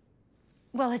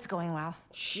 Well, it's going well.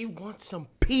 She wants some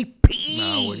pee-pee.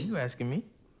 Nah, what are you asking me?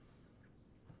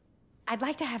 I'd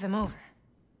like to have him over.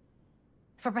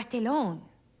 For Barthelone.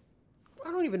 I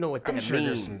don't even know what that I'm means. sure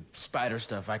there's some spider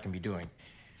stuff I can be doing.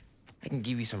 I can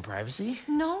give you some privacy.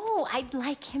 No, I'd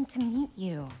like him to meet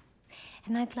you.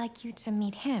 And I'd like you to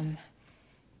meet him.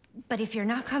 But if you're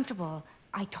not comfortable,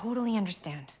 I totally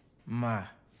understand. Ma.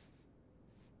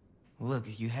 Look,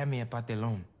 you had me at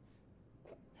Patelón.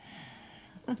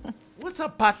 What's a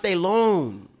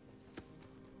patelón?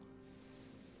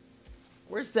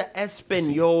 Where's the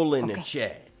Espanol in the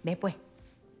chat? Después.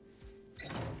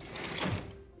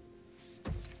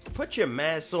 Put your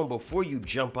mask on before you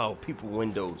jump out people's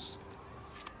windows.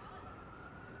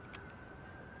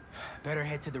 Better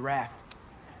head to the raft.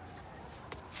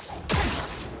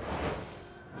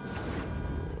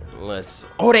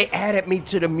 Oh, they added me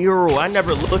to the mural. I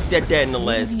never looked at that in the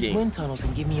last these game. wind tunnels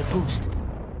and give me a boost.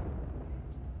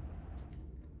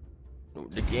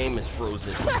 The game is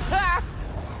frozen.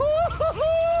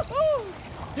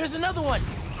 There's another one.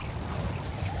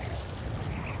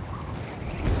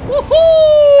 Woohoo!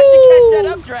 I should catch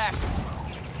that updraft.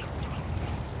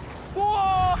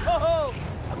 Whoa!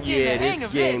 I'm getting Yeah, the hang this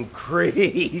of game this.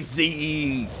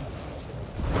 crazy.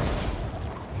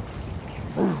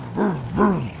 Woo!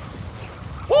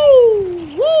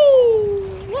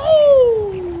 Woo!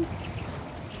 Woo!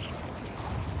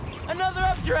 Another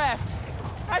updraft.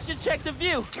 I should check the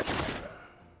view.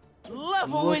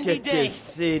 Love a Look windy at day. this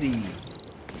city.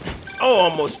 Oh,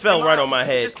 almost fell right on my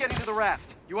head. Just getting to the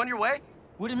raft. You on your way?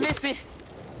 Wouldn't miss it.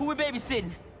 Who we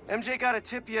babysitting? MJ got a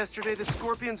tip yesterday that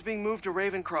Scorpion's being moved to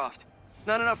Ravencroft.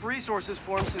 Not enough resources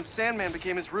for him since Sandman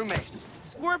became his roommate.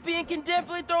 Scorpion can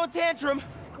definitely throw a tantrum.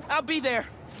 I'll be there.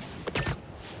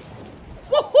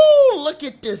 Woohoo! Look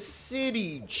at this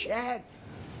city, chat.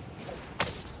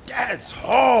 That's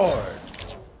hard.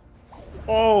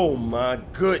 Oh my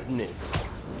goodness.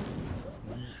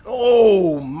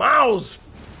 Oh, Miles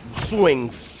swing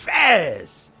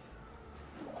fast.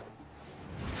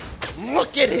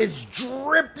 Look at his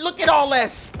drip. Look at all that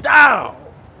style.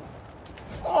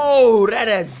 Oh, that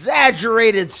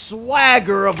exaggerated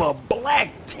swagger of a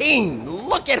black teen.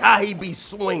 Look at how he be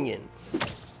swinging.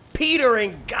 Peter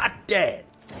ain't got that.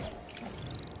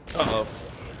 Uh-oh.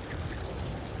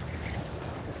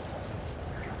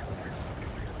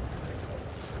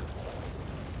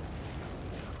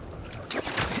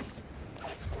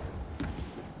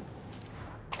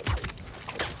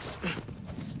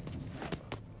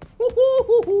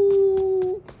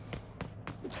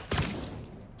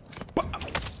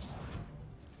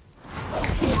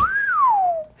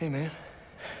 Hey, man.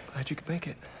 Glad you could make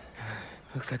it.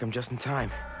 Looks like I'm just in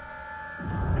time.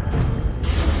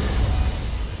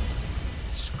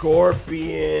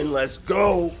 Scorpion, let's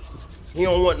go. He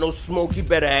don't want no smoke. He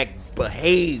better act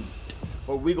behaved,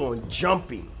 or we gonna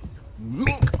jump him.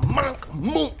 Mink, monk,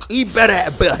 monk. He better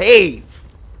behave.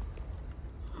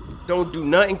 Don't do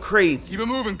nothing crazy. Keep it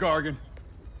moving, Gargan.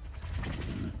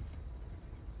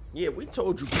 Yeah, we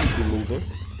told you keep it moving.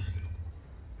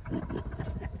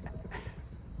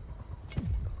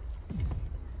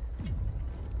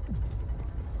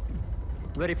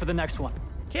 Ready for the next one.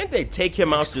 Can't they take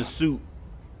him out the suit?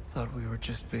 Thought we were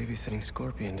just babysitting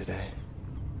Scorpion today.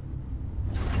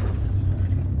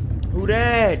 Who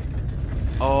that?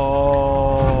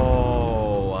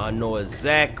 Oh, I know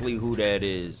exactly who that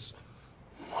is.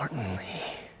 Martin Lee.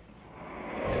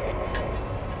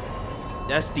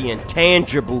 That's the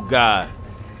intangible guy.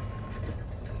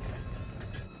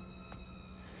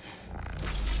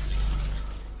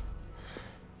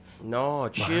 No,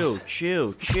 chill,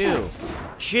 chill, chill,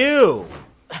 chill.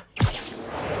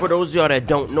 For those of y'all that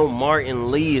don't know, Martin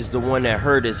Lee is the one that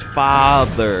hurt his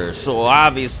father. So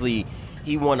obviously,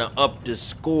 he want to up the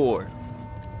score.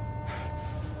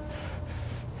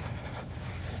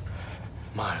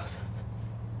 Miles.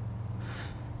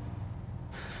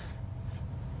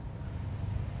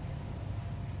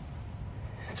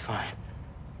 It's fine.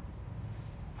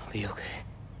 I'll be okay.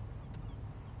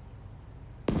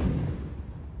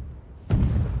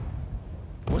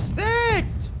 What's that?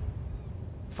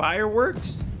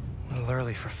 Fireworks? A little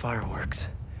early for fireworks.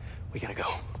 We gotta go.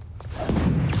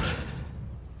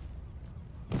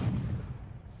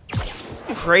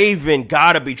 Craven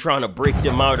gotta be trying to break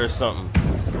them out or something.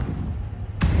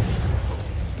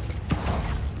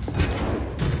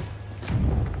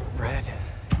 Red,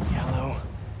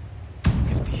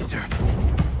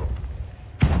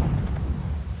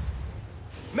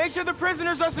 Make sure the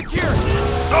prisoners are secure.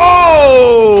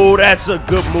 Oh, that's a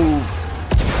good move.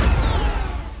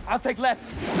 I'll take left.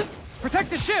 Protect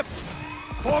the ship.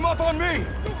 Form up on me.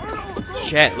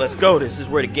 Chat, let's go. This is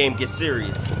where the game gets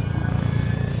serious.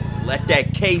 Let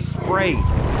that case spray.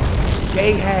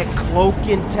 They had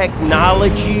cloaking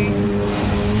technology.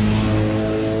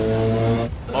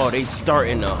 Oh, they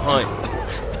starting to hunt.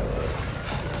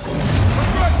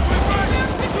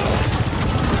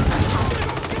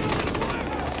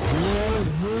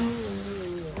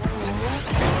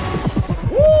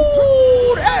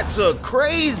 Woo! That's a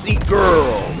crazy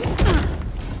girl.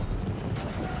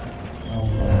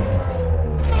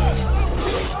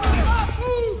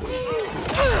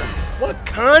 What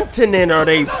continent are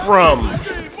they from?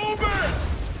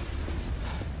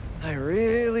 I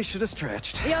really should have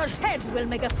stretched. Your head will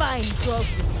make a fine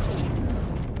trophy.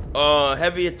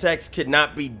 Heavy attacks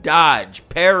cannot be dodged.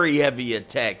 Parry heavy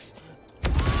attacks.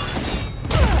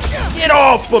 Get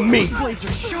off of me! Those blades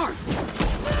are sharp.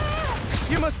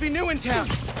 You must be new in town.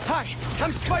 Hi,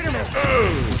 I'm Spider-Man.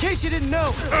 In case you didn't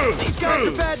know, these guys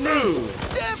are bad news.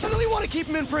 Definitely want to keep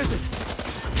him in prison.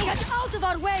 Get out of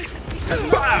our way!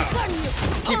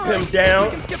 Keep him down.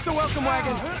 We can skip the welcome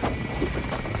wagon.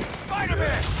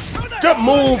 Spider-Man! Good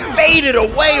move. Faded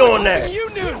away on that. You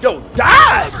knew. Yo,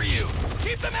 dive!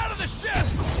 Keep them out of the ship!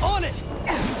 On it!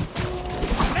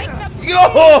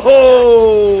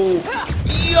 Yo!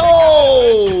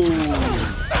 Yo!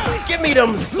 Give me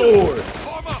them swords.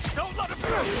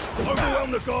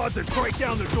 Overwhelm the guards and break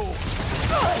down the door.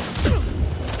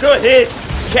 Good hit.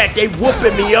 Cat, they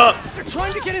whooping me up. They're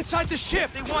trying to get inside the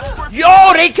ship.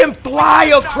 Yo, they can fly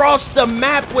across the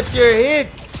map with their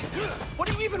hits. What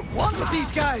do you even want with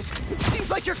these guys? Seems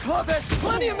like your club has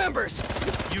plenty of members.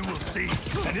 You will see,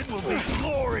 and it will be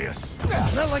glorious.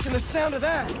 Not liking the sound of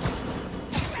that.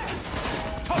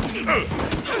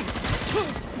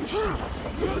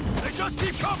 They just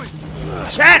keep coming.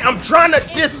 Chat, I'm trying to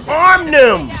disarm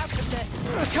them.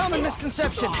 A common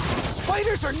misconception.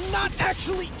 Spiders are not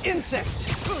actually insects.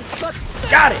 But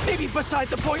got it. Maybe beside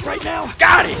the point right now.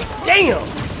 Got it. Damn.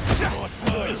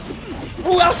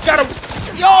 Who else got him?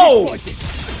 Yo.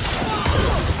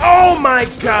 Oh my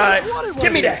God.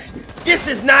 Give me that. This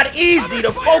is not easy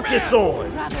to focus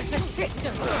on.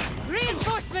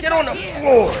 Get on the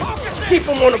floor. Keep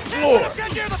him on the floor.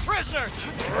 Get near the prisoners.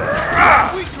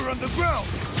 Weaker on the ground.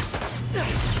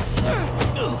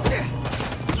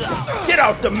 Get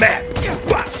out the map.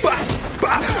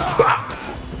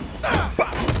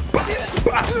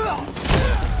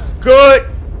 Good.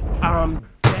 I'm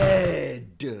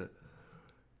dead.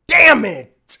 Damn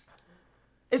it.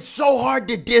 It's so hard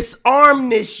to disarm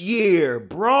this year,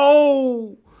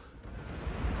 bro.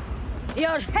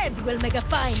 Your head will make a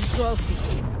fine trophy.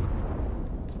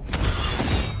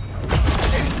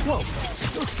 Whoa,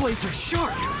 those blades are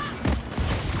sharp.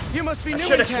 You must be new in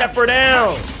Should have town. kept her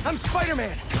down. I'm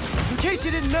Spider-Man. In case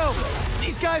you didn't know,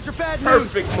 these guys are bad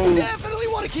news. Perfect move. Definitely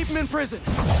want to keep him in prison.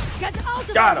 Get out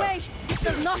of Got the him. way.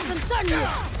 There's not concern you.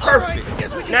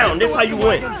 Perfect. Now, this how you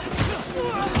win.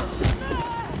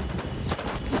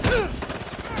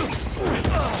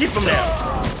 Keep him down.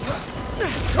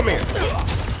 Come here.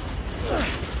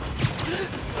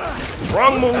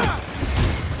 Wrong move.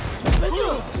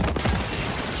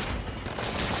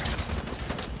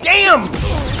 Damn!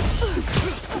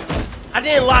 I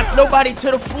didn't lock nobody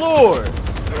to the floor.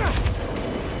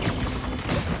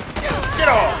 Get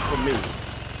off from me.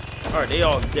 Alright, they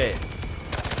all dead.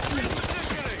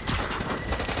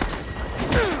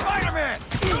 Spider-Man!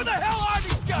 Who the hell are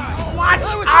these guys? Watch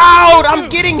out! I'm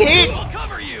getting hit! We'll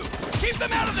cover you! Keep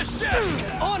them out of the ship!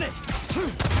 On it!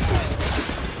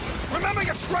 Remember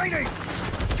your training!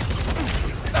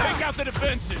 Take out the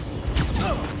defenses!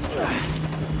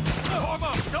 Form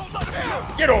up! Don't let them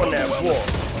go! Get on that wall.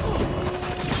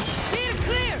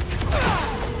 Clear!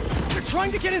 They're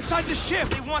trying to get inside the ship.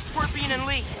 They want Scorpion and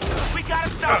Lee. We gotta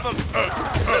stop them.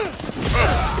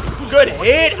 Good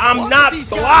hit. I'm not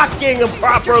blocking him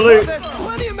properly. There's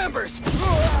plenty of members.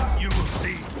 You will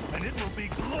see, and it will be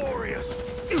glorious.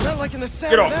 Not liking the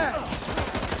sound Get of off. that.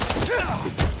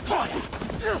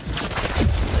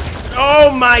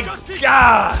 Oh my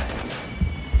God.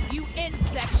 You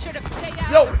insects should have stayed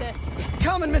out Yo. of this.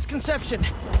 Common misconception.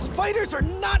 Spiders are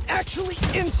not actually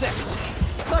insects.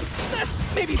 But that's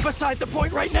maybe beside the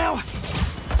point right now.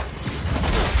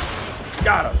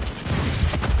 Got him.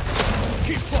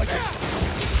 Keep fighting.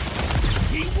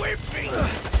 He whipped me.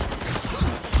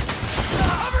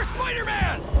 Cover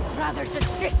Spider-Man! Brothers and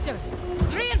sisters,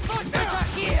 reinforcements are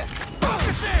here.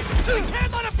 Focusing! We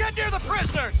can't let him get near the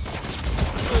prisoners!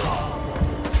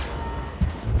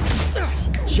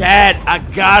 Chad, I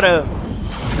gotta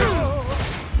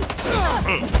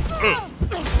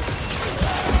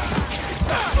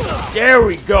There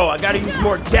we go. I gotta use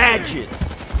more gadgets.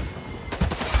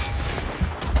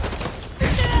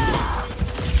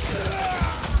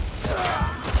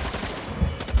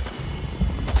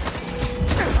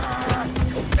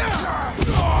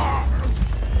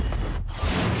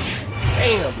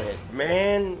 Damn it,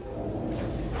 man.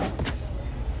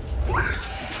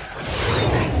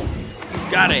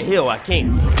 Gotta heal. I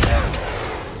can't.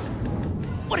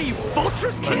 What are you,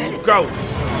 vultures, kid? Let's go.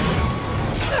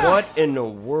 What in the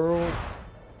world?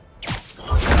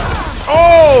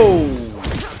 Oh!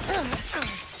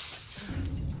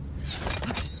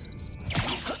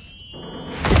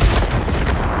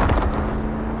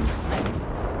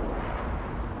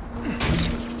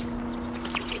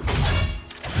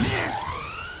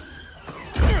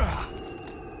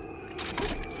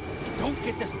 Don't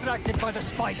get distracted by the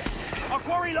spiders. Our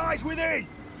quarry lies within!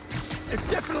 They're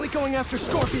definitely going after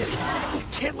Scorpion.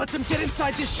 Can't let them get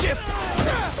inside this ship.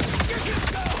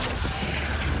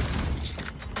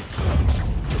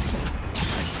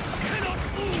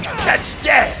 Catch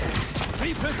that!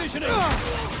 Repositioning.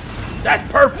 That's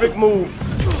perfect move.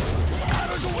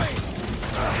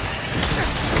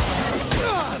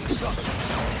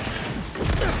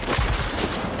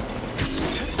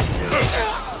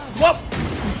 Whoop!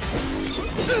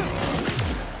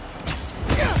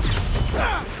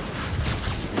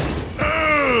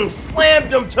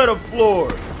 Slammed him to the floor.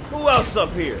 Who else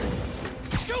up here?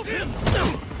 Shoot him!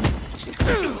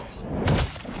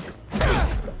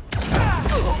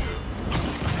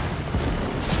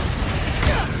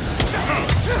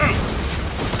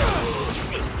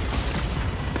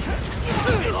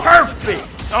 Perfect!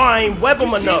 Oh, I ain't web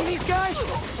him enough. These guys?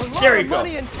 There you go.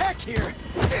 Money and tech here.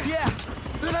 Yeah,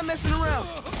 they're not messing around.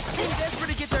 They're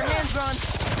desperate to get their hands on.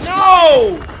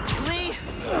 No! Lee,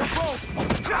 Bo,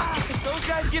 if those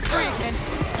guys get free, and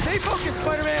stay focused,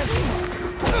 Spider-Man.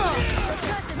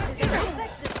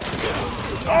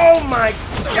 Oh my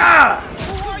God!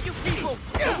 Who are you people?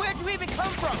 And where'd you even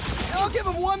come from? I'll give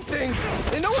them one thing.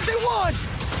 They know what they want.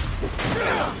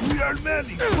 We are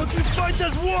many, but we fight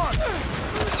as one!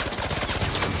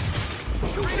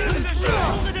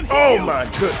 Oh my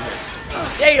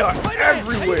goodness. They are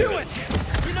everywhere.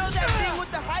 You know that thing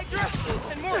with the Hydra?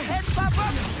 And more heads pop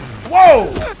up?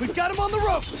 Whoa! We've got him on the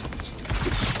ropes.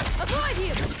 Avoid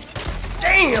him!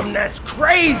 Damn, that's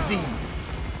crazy!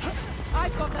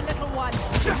 I've got the little one.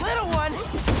 The little one?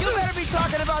 You better be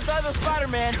talking about the other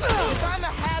Spider-Man. Because I'm a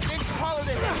half-inch taller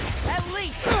than him. At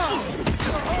least.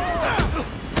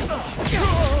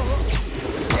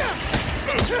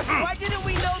 Why didn't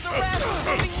we know the rest was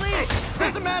moving Lee?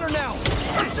 Doesn't matter now.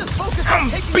 Let's just focus on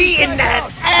taking beating that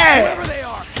ass. ass. Wherever they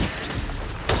are.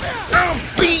 I'm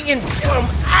beating some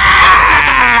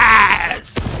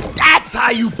ass! That's how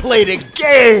you play the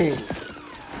game!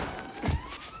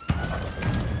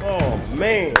 Oh,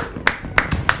 man.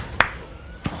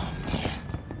 Oh, man.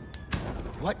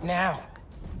 What now?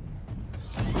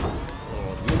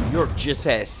 Oh, New York just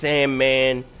had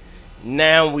Sandman.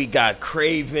 Now we got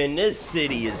Craven. This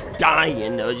city is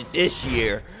dying this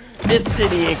year. This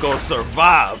city ain't gonna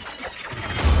survive.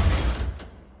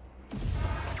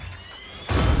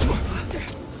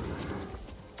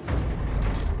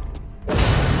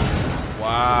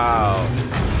 Wow.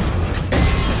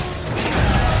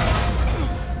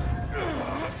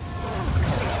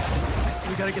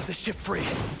 We gotta get the ship free.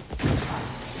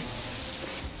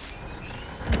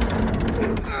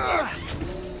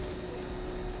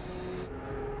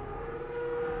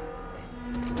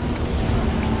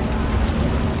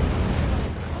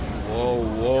 Whoa,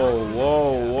 whoa,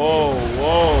 whoa, whoa,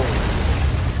 whoa.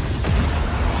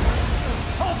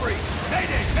 Aubrey!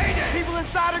 Mayday! Mayday! People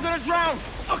inside are gonna drown!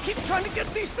 I'll keep trying to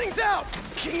get these things out!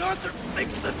 King Arthur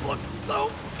makes this look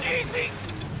so easy!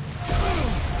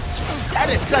 That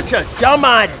is such a dumb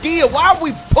idea. Why are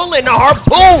we pulling the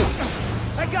harpoon?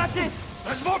 I got this!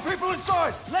 There's more people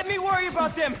inside! Let me worry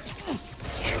about them!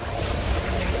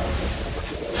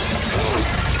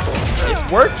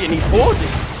 It's working. He pulled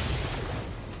it.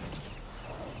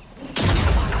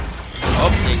 Oh,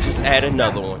 they just add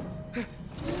another one.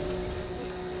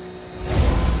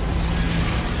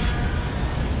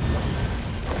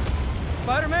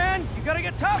 Spider-Man, you gotta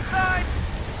get topside!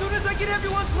 As soon as I get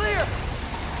everyone clear!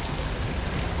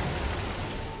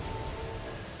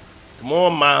 Come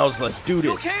on, Miles. Let's do You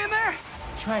this. okay in there?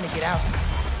 Trying to get out.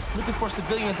 Looking for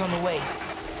civilians on the way.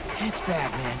 It's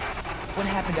bad, man. What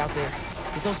happened out there?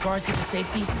 Did those guards get to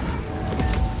safety?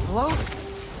 Hello?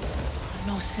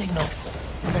 No signal.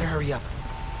 I better hurry up.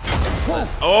 Whoa!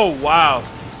 Oh, wow.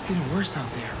 It's getting worse out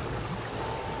there.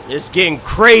 It's getting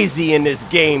crazy in this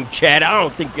game, Chad. I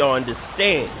don't think y'all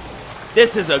understand.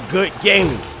 This is a good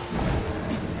game.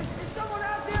 Someone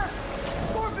out there!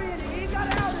 Scorpion, he got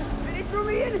out and he threw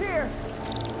me in here!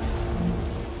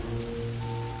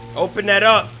 Open that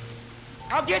up.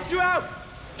 I'll get you out!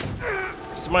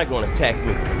 Somebody gonna attack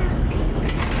me.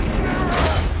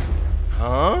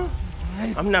 Huh?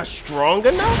 I'm not strong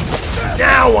enough?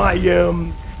 Now I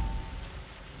am.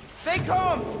 Stay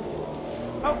calm!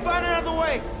 I'll find another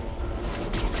way!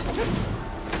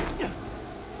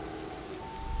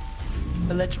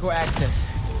 Electrical access.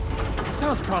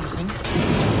 Sounds promising. I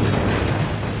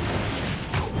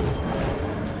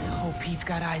hope he's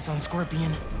got eyes on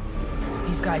Scorpion.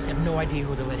 These guys have no idea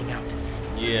who they're letting out.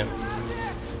 Yeah.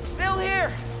 Still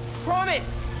here!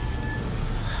 Promise!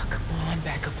 Come on,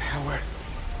 backup power.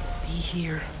 Be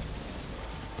here.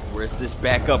 Where's this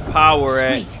backup power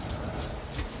at?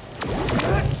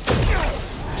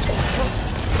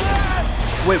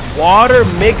 With water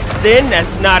mixed in?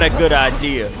 That's not a good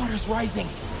idea. Water's rising.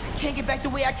 I can't get back the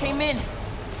way I came in.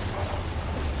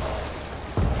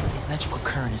 The electrical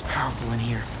current is powerful in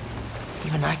here.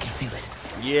 Even I can feel it.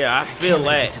 Yeah, I feel can't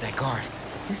let it that. get to that guard.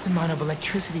 This amount of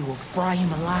electricity will fry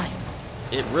him alive.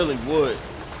 It really would.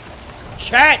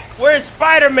 Chat, where's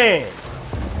Spider-Man?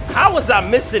 How was I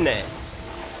missing that?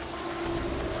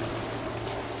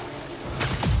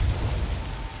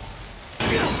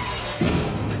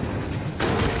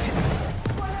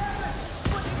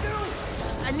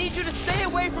 I need you to stay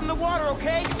away from the water,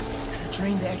 okay?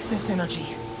 Drain the excess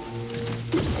energy.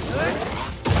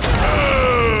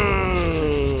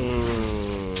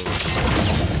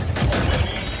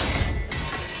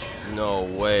 No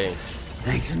way.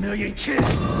 Thanks a million, kid.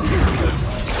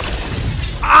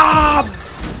 Ah!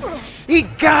 He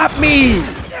got me!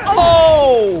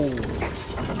 Oh!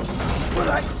 But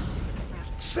I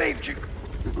saved you.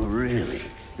 Really?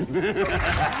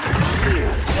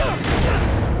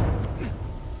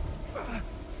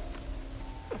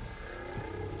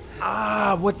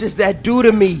 Ah, what does that do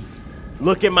to me?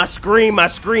 Look at my screen. My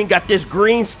screen got this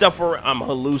green stuff around. I'm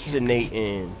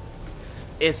hallucinating.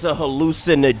 It's a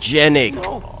hallucinogenic.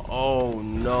 No. Oh,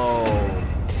 no.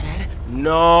 Dad?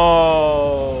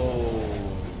 No.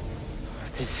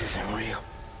 This isn't real.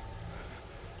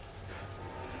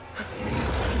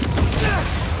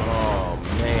 Oh,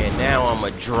 man. Now I'm a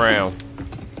drown.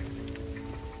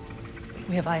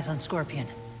 We have eyes on Scorpion.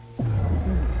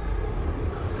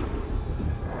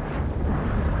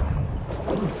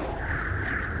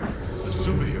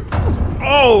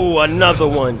 Oh, another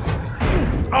one.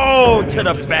 Oh, to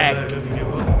the back.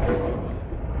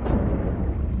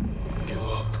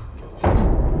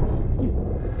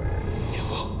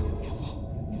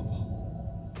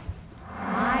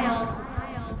 Miles.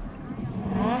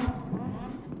 Huh?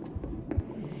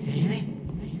 Anything?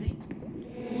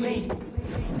 Wait.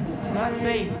 It's not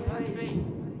safe.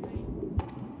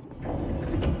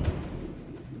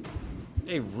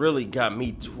 They really got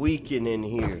me tweaking in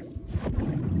here.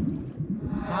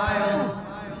 Miles.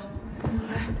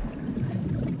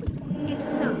 It's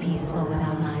so peaceful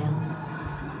without Miles.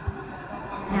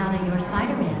 Now that you're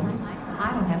Spider-Man,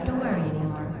 I don't have to worry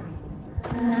anymore.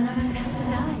 None of us have to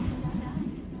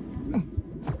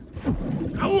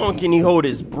die. How long can he hold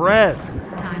his breath?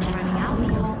 Time's running out,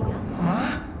 Leo.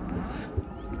 Huh?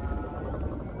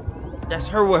 That's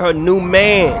her with her new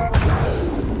man.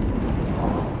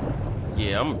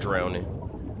 Yeah, I'm drowning.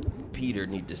 Peter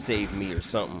need to save me or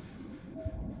something.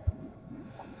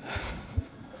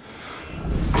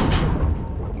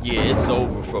 Yeah, it's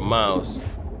over for Miles.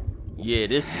 Yeah,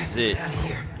 this is it. Get out of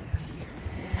here.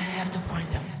 I have to find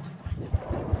them.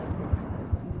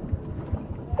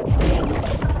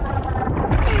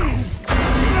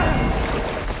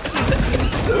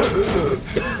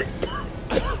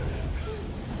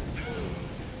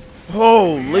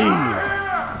 Holy.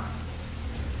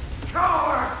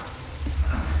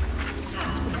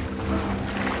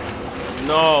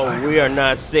 No, we are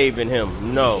not saving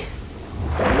him. No.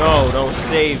 No, don't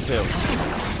save him.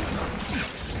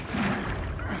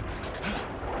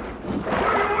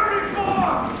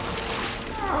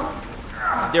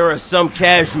 There are some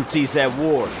casualties at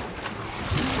war.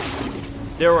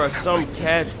 There are some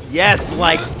yes,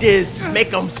 like this.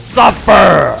 Make them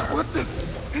suffer.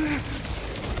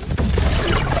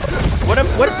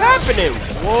 What is happening?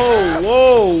 Whoa,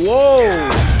 whoa, whoa.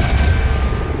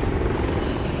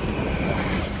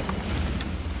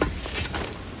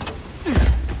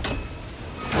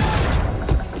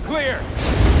 Clear.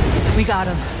 We got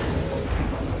him.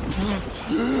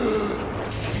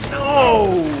 No.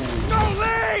 No,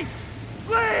 Lee!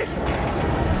 Lee!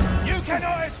 You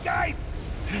cannot escape!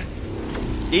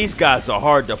 These guys are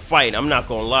hard to fight, I'm not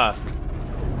gonna lie.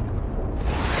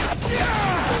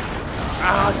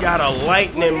 I got a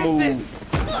lightning move.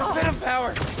 Venom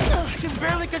power. I can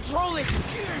barely control it.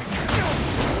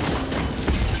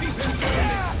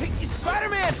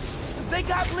 Spider-Man! They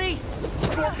got Lee!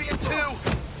 Scorpion 2!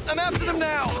 I'm after them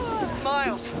now!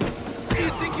 Miles, do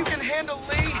you think you can handle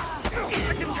Lee?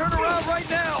 I can turn around right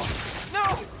now!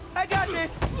 No! I got this!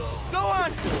 Go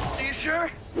on! Are you sure?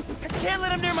 I can't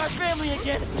let him near my family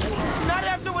again! Not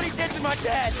after what he did to my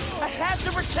dad! I have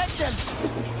to protect them!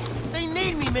 They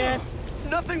need me, man!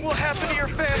 Nothing will happen to your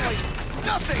family!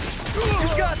 Nothing!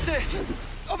 You got this!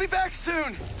 I'll be back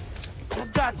soon!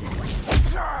 I've got this!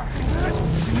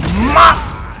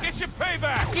 Get your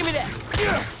payback! Give me that!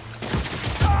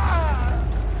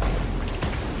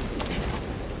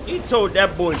 He told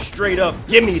that boy straight up,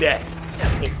 give me that.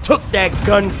 And took that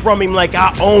gun from him like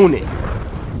I own it.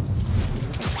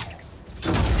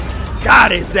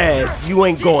 Got his ass. You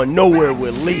ain't going nowhere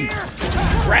with Lee.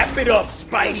 Wrap it up,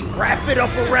 Spidey. Wrap it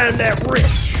up around that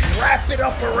wrist. Wrap it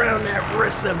up around that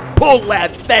wrist and pull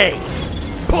that thing.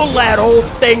 Pull that whole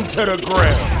thing to the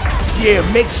ground. Yeah,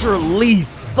 make sure Lee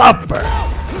suffer.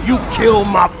 You kill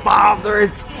my father,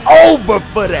 it's over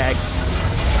for that.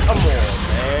 Come on,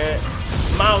 man.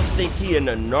 Miles think he in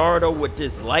the Naruto with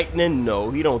this lightning?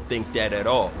 No, he don't think that at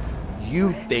all.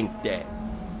 You think that.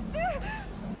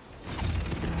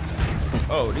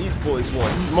 Oh, these boys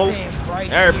want smoke.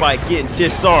 Everybody getting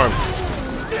disarmed.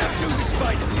 Do the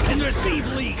Spider and retrieve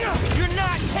Lee. You're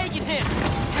not taking him.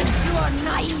 And you are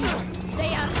naive.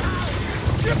 They are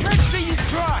ours. Let's see you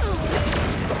try.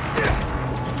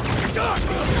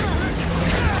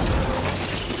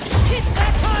 Hit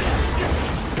that corner.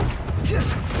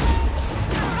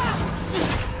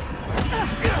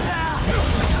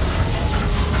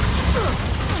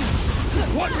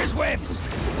 Watch his webs.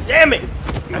 Damn it!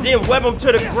 I didn't web him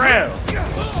to the ground.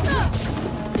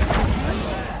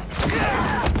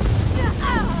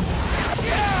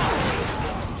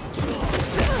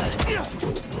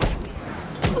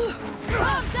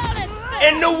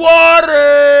 In the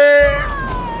water!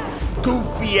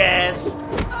 Goofy ass.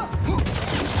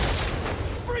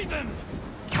 Free them.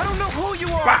 I don't know who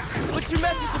you are, but you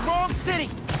met with the wrong city.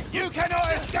 You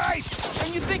cannot escape.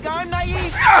 And you think I'm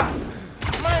naive?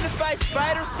 Mind if I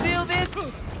spider steal this?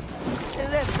 Yeah,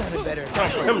 that sounded better.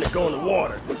 Time for him to go in the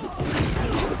water.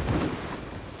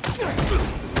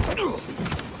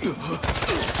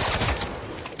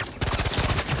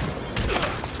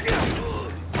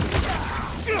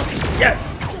 Yes!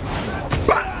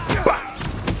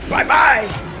 Bye-bye!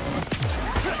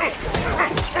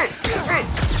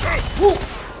 Woo!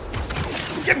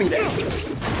 Give me that.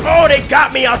 Oh, they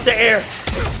got me out the air.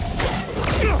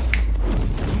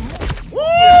 Woo!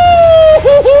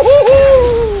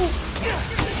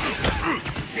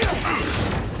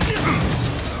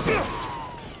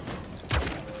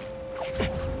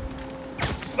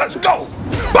 Let's go!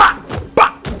 Bop!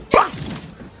 Bop! Bop!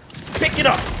 Pick it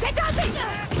up!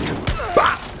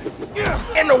 Bop!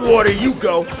 In the water you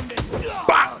go!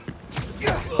 Bop!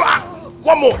 Bop!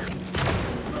 One more!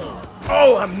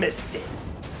 Oh, I missed it!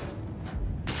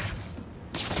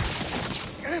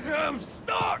 I'm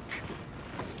stuck!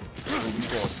 You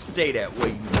gonna stay that way,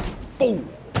 you fool!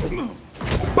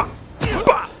 Bop!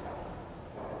 Bop!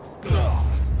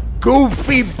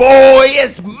 Goofy boy,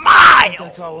 it's Miles!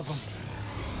 That's all of them.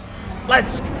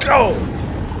 Let's go!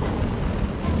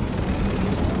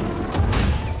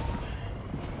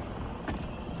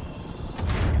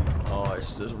 Oh,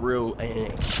 it's this real.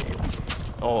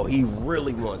 Oh, he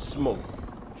really wants smoke.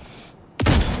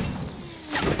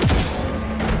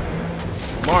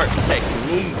 Smart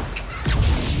technique.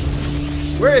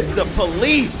 Where's the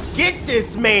police? Get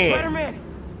this man! Spider-Man!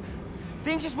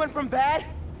 Things just went from bad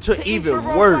to even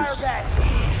worse.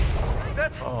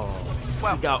 That's... Oh,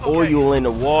 well, we got okay. oil in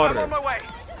the water. I'm on my way.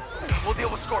 We'll deal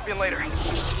with Scorpion later. Come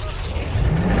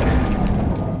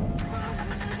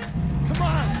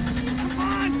on! Come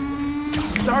on!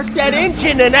 Start that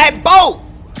engine in that boat!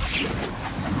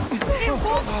 It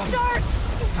won't start!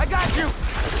 I got you!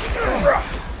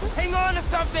 Hang on to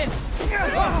something!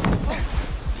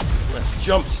 Let's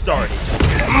jump start it.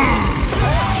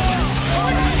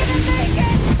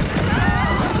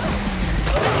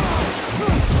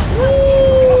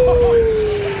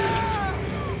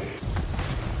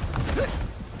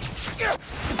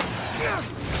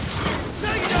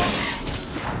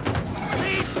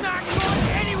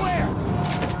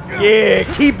 Yeah,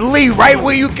 keep Lee right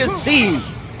where you can see him.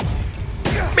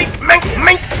 Mink, mink,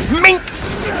 mink, mink.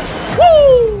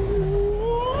 Woo!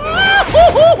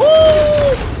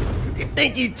 You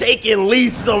think you taking Lee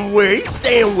somewhere? He's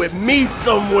staying with me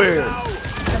somewhere.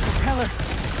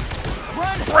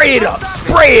 Run. Spray it up,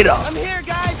 spray it up. I'm here,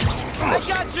 guys.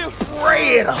 I'ma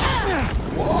spray it up.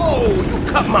 Whoa,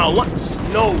 you cut my lunch.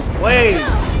 No way.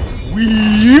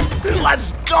 Weave.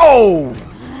 Let's go.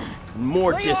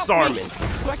 More disarming.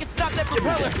 So I can stop that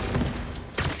propeller.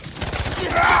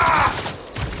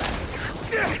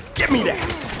 Give me that.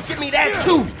 Give me that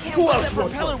too. Who else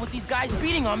wants propeller some? with these guys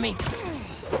beating on me?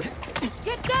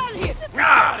 Get down here!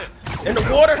 In the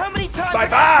water? How many times Bye I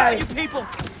gotta bye. tell you people?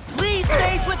 Please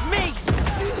stays with me.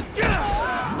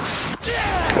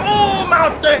 Boom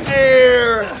out the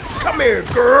air. Come here,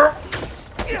 girl.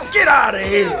 Get out of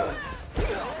here.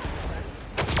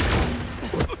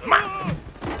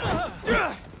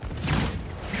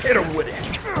 Hit him with it.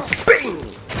 Bing.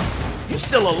 You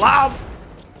still alive?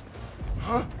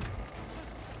 Huh?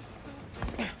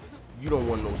 You don't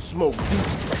want no smoke, do you?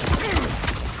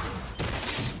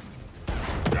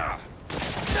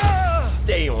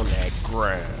 Stay on that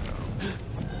ground.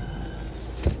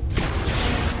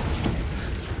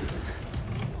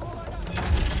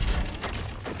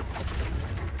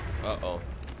 Uh-oh.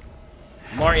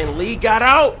 Martin Lee got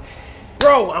out?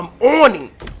 Bro, I'm on him.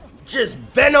 Just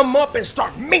venom up and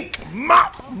start mink,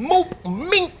 mop, moop,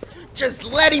 mink. Just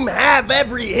let him have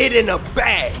every hit in the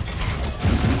bag.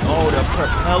 Oh, the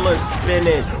propeller's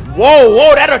spinning. Whoa,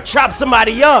 whoa, that'll chop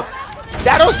somebody up.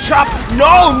 That'll chop.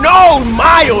 No, no,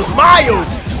 Miles.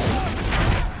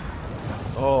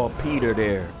 Oh, Peter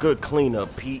there. Good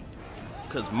cleanup, Pete.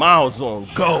 Cause Miles on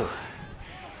go.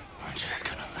 You're just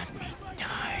gonna let me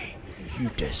die. You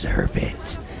deserve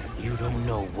it. You don't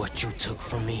know what you took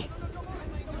from me.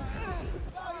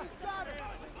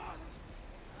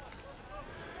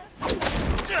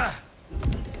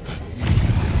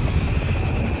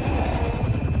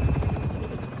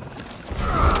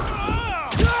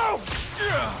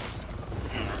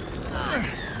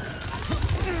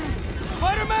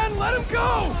 Spider-Man, let him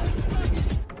go!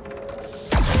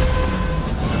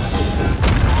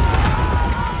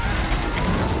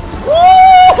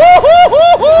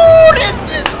 This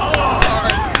is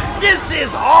hard! This is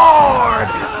hard!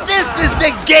 This is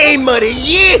the game of the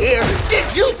year!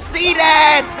 Did you see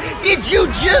that? Did you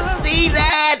just see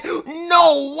that?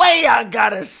 No way I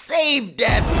gotta save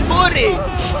that footage!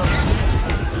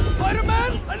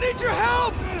 Spider-Man, I need your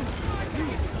help!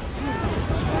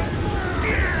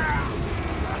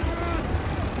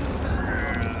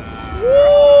 Woo!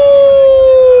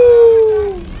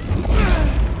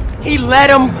 He let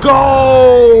him go!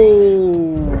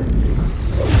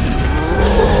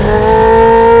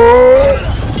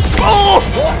 Oh,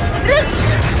 this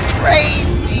is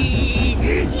crazy!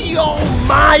 Yo,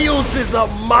 Miles is a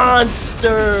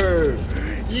monster!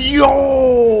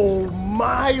 Yo,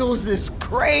 Miles is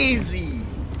crazy!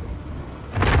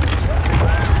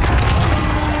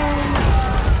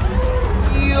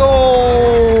 Yo!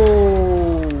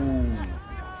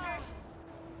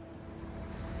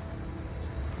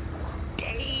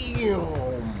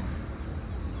 Damn!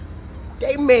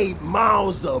 They made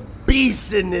Miles a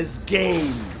beast in this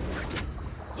game.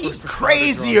 He's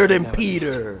crazier than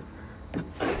Peter.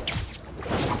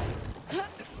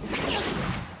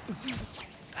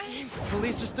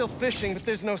 Police are still fishing, but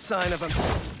there's no sign of him.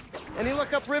 Any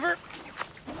luck upriver?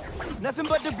 Nothing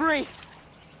but debris.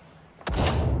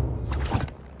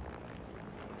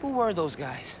 Who were those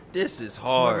guys? This is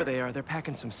hard. Whoever they are, they're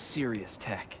packing some serious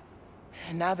tech.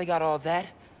 And now they got all that,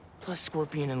 plus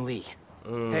Scorpion and Lee.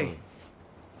 Hey,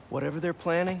 whatever they're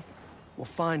planning, we'll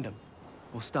find them.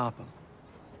 We'll stop them.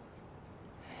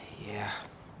 Yeah.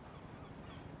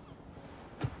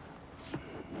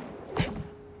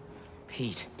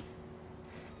 Pete.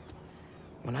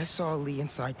 When I saw Lee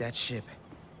inside that ship,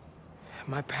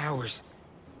 my powers,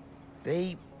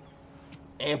 they...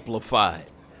 amplified.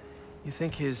 You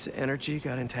think his energy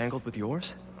got entangled with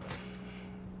yours?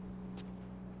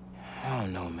 I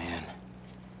don't know, man.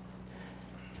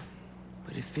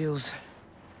 But it feels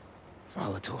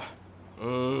volatile.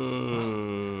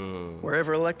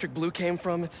 Wherever Electric Blue came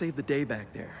from, it saved the day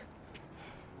back there.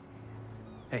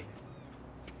 Hey.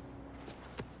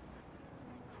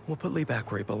 We'll put Lee back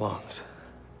where he belongs.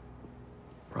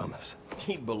 Promise.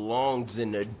 He belongs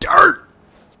in the dirt!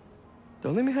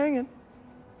 Don't leave me hanging.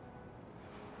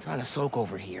 Trying to soak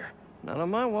over here. Not on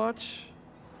my watch.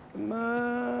 Come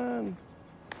on.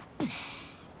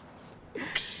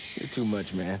 You're too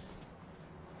much, man.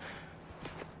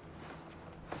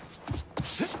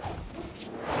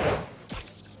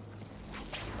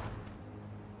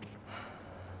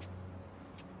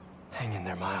 Hang in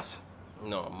there, Miles.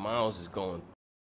 No, Miles is going